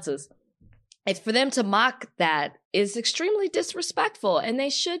some Deltas. It's for them to mock that is extremely disrespectful, and they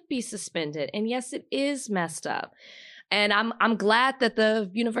should be suspended. And yes, it is messed up. And I'm glad that the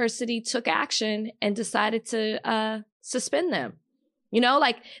university took action and decided to suspend them. You know,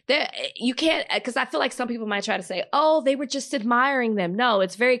 like you can't, because I feel like some people might try to say, oh, they were just admiring them. No,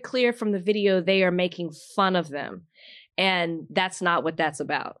 it's very clear from the video they are making fun of them. And that's not what that's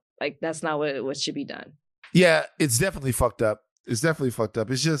about. Like, that's not what should be done. Yeah, it's definitely fucked up. It's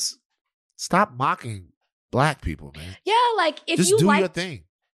just stop mocking Black people, man. Yeah, like if just you do like your thing.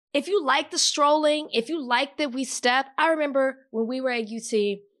 If you like the strolling, if you like that we step, I remember when we were at UT,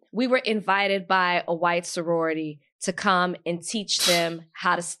 we were invited by a white sorority to come and teach them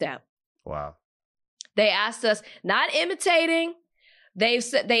how to step. Wow. They asked us, not imitating. They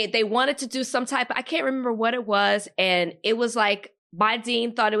said they wanted to do some type, I can't remember what it was. And it was like, my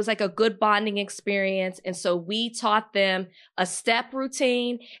dean thought it was like a good bonding experience. And so we taught them a step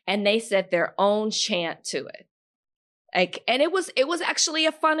routine and they said their own chant to it. Like, and it was actually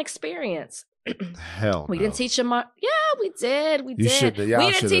a fun experience. Hell, we didn't teach them. Yeah, we did. We did. We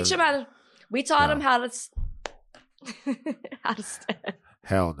didn't teach them how to. We taught them how to step.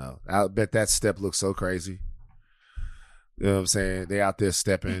 Hell no! I bet that step looks so crazy. You know what I'm saying? They out there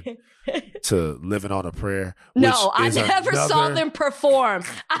stepping to Living on a Prayer. No, I never saw them perform.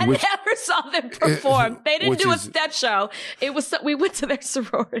 They didn't do a step show. It was we went to their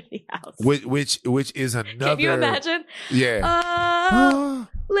sorority house. Which is another. Can you imagine? Yeah.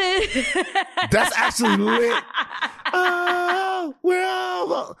 Lit. That's actually lit. We're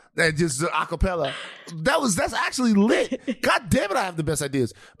all that just acapella. That's actually lit. God damn it, I have the best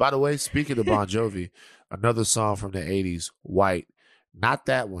ideas. By the way, speaking of Bon Jovi, another song from the 80s, White. Not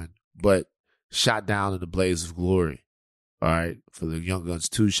that one, but Shot Down in the Blaze of Glory. All right, for the Young Guns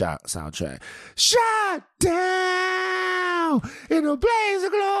 2 soundtrack. Shot down in the blaze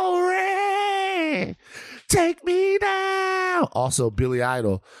of glory. Take me down. Also, Billy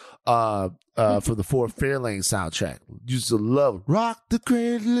Idol for the Fort Fairlane soundtrack. Used to love Rock the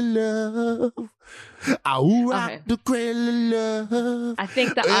Cradle of Love. I will rock the cradle of love. I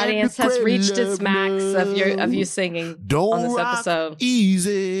think the audience has reached its max of you singing on this episode.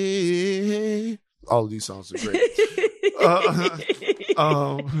 Easy. All of these songs are great.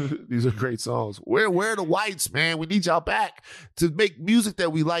 These are great songs. Where are the whites, man? We need y'all back to make music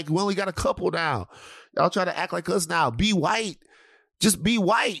that we like. We only got a couple now. Y'all try to act like us now. Be white. Just be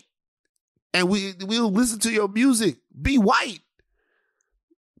white. And we'll listen to your music. Be white.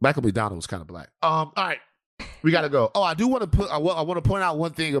 Michael McDonald was kind of black. All right. We gotta go. Oh, I do want to I want to point out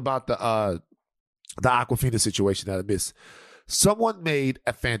one thing about the Awkwafina situation that I missed. Someone made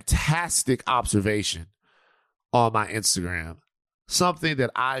a fantastic observation on my Instagram. Something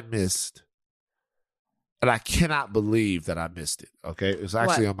that I missed. And I cannot believe that I missed it. Okay. It was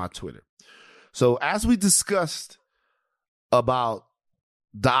actually on my Twitter. So as we discussed about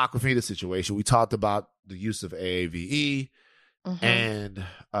the Awkwafina situation, we talked about the use of AAVE and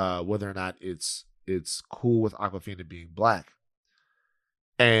whether or not it's cool with Awkwafina being black.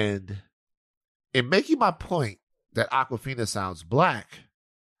 And in making my point that Awkwafina sounds black,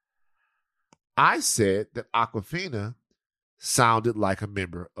 I said that Awkwafina sounded like a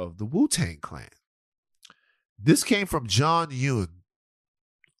member of the Wu-Tang Clan. This came from John Yun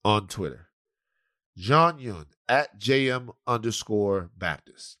on Twitter. John Yun at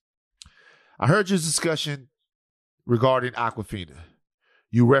JM_Baptist. I heard your discussion regarding Awkwafina.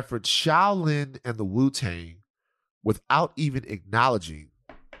 You referenced Shaolin and the Wu-Tang without even acknowledging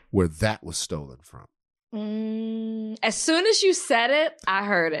where that was stolen from. As soon as you said it, I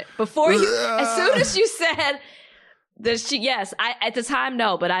heard it. As soon as you said yes, at the time,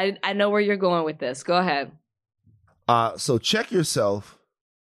 no, but I know where you're going with this. Go ahead. So check yourself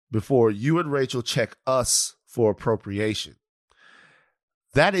before you and Rachel check us for appropriation.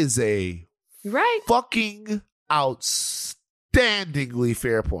 That is a right. fucking outstandingly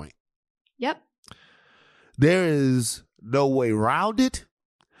fair point. Yep. There is no way around it.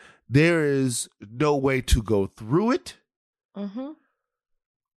 There is no way to go through it. Mm-hmm.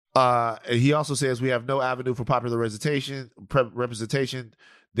 And he also says we have no avenue for popular representation,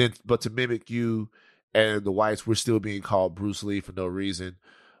 but to mimic you and the whites, we're still being called Bruce Lee for no reason.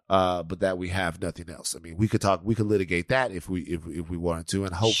 But that we have nothing else. I mean, we could litigate that if we wanted to,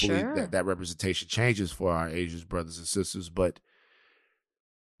 and hopefully that representation changes for our Asian brothers and sisters. But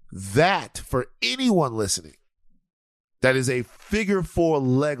that, for anyone listening, that is a figure 4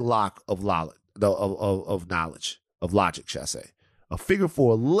 leg lock of logic, shall I say. A figure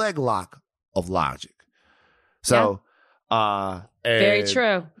 4 leg lock of logic. So, very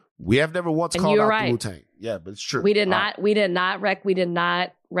true. We have never once called out the Wu-Tang. Yeah, but it's true. We did not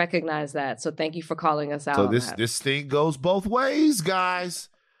recognize that. So thank you for calling us out. So this thing goes both ways, guys.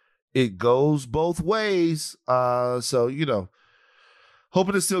 It goes both ways. So, you know,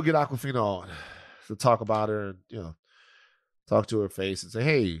 hoping to still get Awkwafina on to talk about her and, talk to her face and say,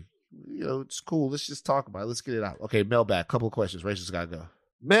 hey, it's cool. Let's just talk about it. Let's get it out. Okay, mailbag. Couple of questions. Rachel's got to go.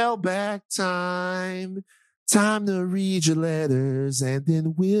 Mailbag time. Time to read your letters and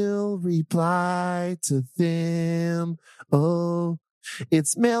then we'll reply to them. Oh,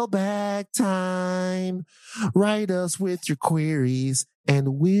 it's mailbag time. Write us with your queries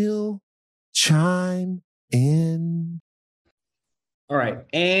and we'll chime in. All right.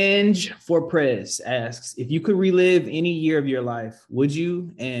 Ange for Prez asks, if you could relive any year of your life, would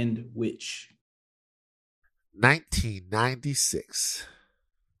you, and which? 1996.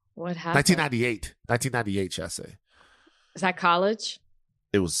 What happened? 1998, shall I say. Is that college?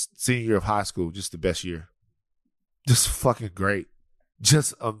 It was senior year of high school, just the best year. Just fucking great.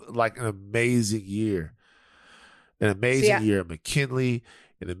 Just like an amazing year. An amazing year at McKinley.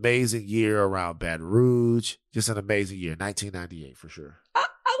 An amazing year around Baton Rouge. Just an amazing year. 1998 for sure. I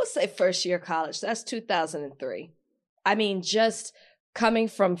would say first year college. That's 2003. I mean, just coming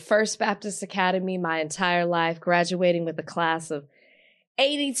from First Baptist Academy my entire life, graduating with a class of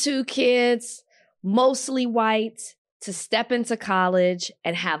 82 kids, mostly white, to step into college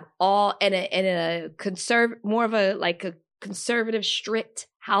and have all in a more of a conservative, strict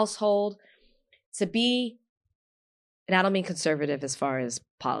household, to be, and I don't mean conservative as far as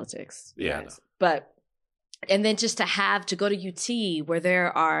politics, guys, but and then just to go to UT where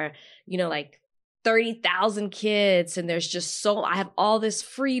there are 30,000 kids and there's just I have all this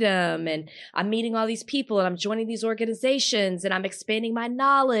freedom and I'm meeting all these people and I'm joining these organizations and I'm expanding my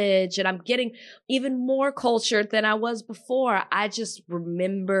knowledge and I'm getting even more cultured than I was before. I just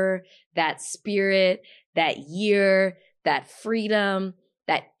remember that spirit, that year, that freedom,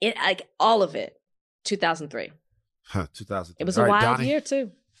 all of it. 2003. 2003. It was a wild year too.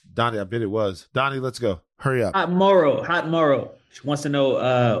 Donnie, I bet it was. Donnie, let's go. Hurry up. Hot Moro. She wants to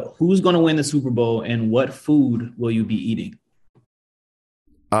know who's going to win the Super Bowl and what food will you be eating?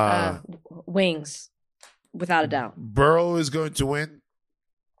 Wings, without a doubt. Burrow is going to win.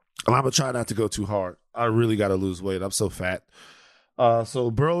 And I'm going to try not to go too hard. I really got to lose weight. I'm so fat. So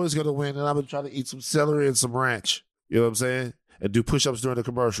Burrow is going to win, and I'm going to try to eat some celery and some ranch. You know what I'm saying? And do push-ups during the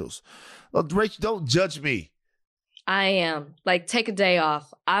commercials. Rachel, don't judge me. I am. Take a day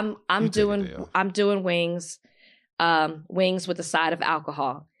off. I'm doing wings. Wings with a side of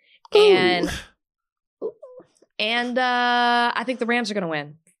alcohol. And I think the Rams are going to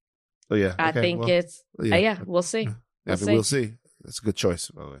win. Oh, yeah. I think we'll see. We'll see. That's a good choice,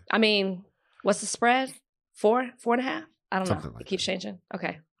 by the way. I mean, what's the spread? 4.5? I don't know. It keeps changing.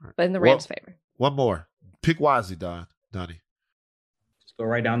 Okay. Right. But in the Rams' favor. One more. Pick wisely, Donnie. Let's go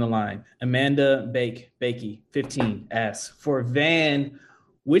right down the line. Amanda Bakey, 15, asks, for Van,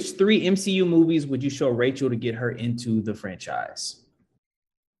 which 3 MCU movies would you show Rachel to get her into the franchise?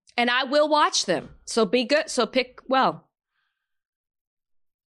 And I will watch them. So be good. So pick well.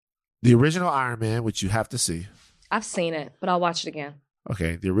 The original Iron Man, which you have to see. I've seen it, but I'll watch it again.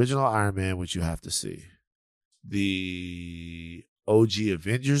 Okay. The original Iron Man, which you have to see. The OG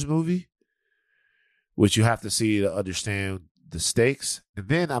Avengers movie, which you have to see to understand the stakes. And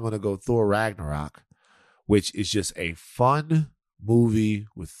then I'm going to go Thor Ragnarok, which is just a fun movie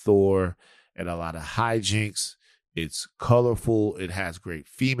with Thor and a lot of hijinks. It's colorful. It has great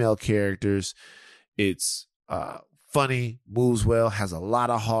female characters. It's funny, moves well, has a lot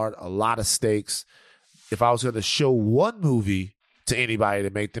of heart, a lot of stakes. If I was going to show one movie to anybody to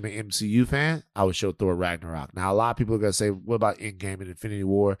make them an MCU fan, I would show Thor Ragnarok. Now, a lot of people are going to say, what about Endgame and Infinity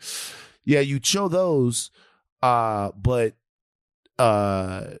War? Yeah, you'd show those, but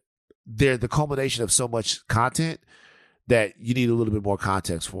they're the culmination of so much content that you need a little bit more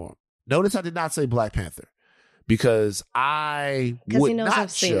context for them. Notice I did not say Black Panther because I would he knows not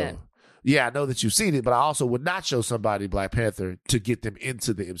I've seen show. it. Yeah, I know that you've seen it, but I also would not show somebody Black Panther to get them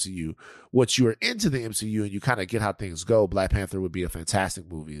into the MCU. Once you are into the MCU and you kind of get how things go, Black Panther would be a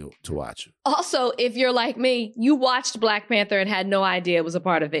fantastic movie to watch. Also, if you're like me, you watched Black Panther and had no idea it was a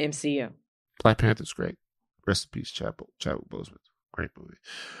part of the MCU. Black Panther's great. Rest in peace, Chadwick Boseman. Great movie.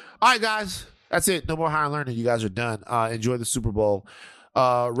 All right, guys. That's it. No more higher learning. You guys are done. Enjoy the Super Bowl.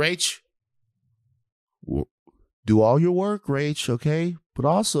 Rach, do all your work, Rach, okay? But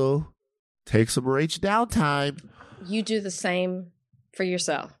also take some Rach downtime. You do the same for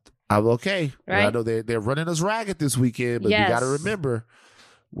yourself. I'm okay. Right? I know they're running us ragged this weekend, but Yes. you got to remember,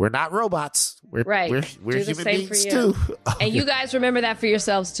 we're not robots. We're Right. We're Do the human same for beings you. too. And you guys remember that for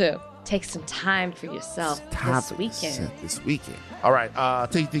yourselves too. Take some time for yourself this weekend. This weekend. All right.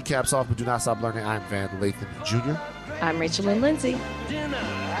 Take the caps off, but do not stop learning. I'm Van Lathan Jr. I'm Rachel Lynn Lindsay.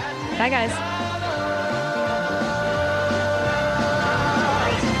 Bye, guys.